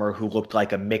ass drummer who looked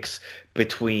like a mix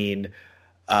between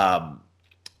what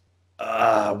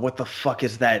the fuck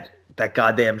is that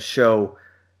goddamn show?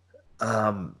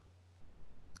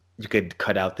 You could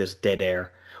cut out this dead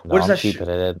air. No, I'm keeping it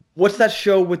in. What's that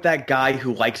show with that guy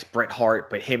who likes Bret Hart,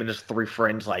 but him and his 3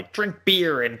 friends like drink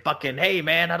beer and fucking, hey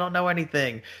man, I don't know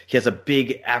anything. He has a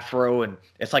big afro and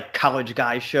it's like college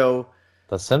guy show.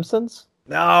 The Simpsons?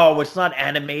 No, it's not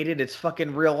animated. It's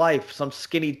fucking real life. Some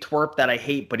skinny twerp that I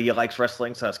hate, but he likes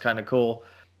wrestling, so that's kind of cool.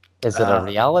 Is it a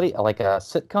reality, like a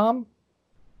sitcom?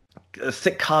 A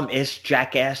sitcom-ish,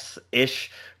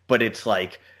 jackass-ish, but it's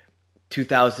like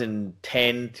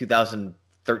 2010,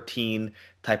 2013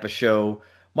 type of show.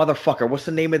 Motherfucker, what's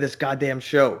the name of this goddamn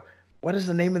show? What is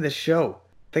the name of this show?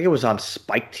 I think it was on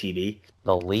Spike TV.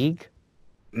 The League?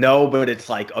 No, but it's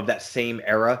like of that same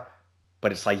era,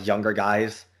 but it's like younger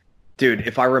guys. Dude,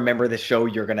 if I remember this show,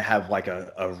 you're going to have like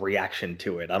a reaction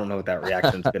to it. I don't know what that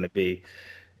reaction's going to be.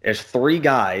 There's 3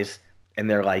 guys, and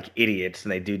they're like idiots,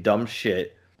 and they do dumb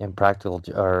shit. Impractical,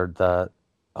 or the...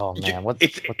 Oh, man.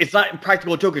 It's not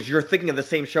Impractical Jokers. You're thinking of the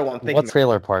same show I'm thinking What's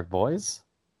Trailer Park Boys?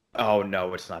 Oh,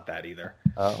 no, it's not that either.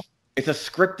 Oh. It's a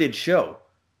scripted show.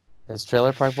 Is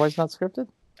Trailer Park Boys not scripted?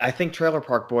 I think Trailer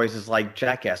Park Boys is like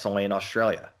Jackass, only in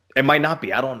Australia. It might not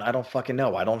be. I don't fucking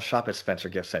know. I don't shop at Spencer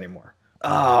Gifts anymore.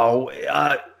 Oh,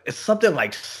 it's something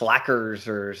like Slackers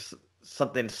or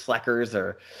something Slackers,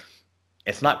 or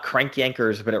it's not Crank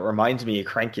Yankers, but it reminds me of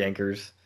Crank Yankers.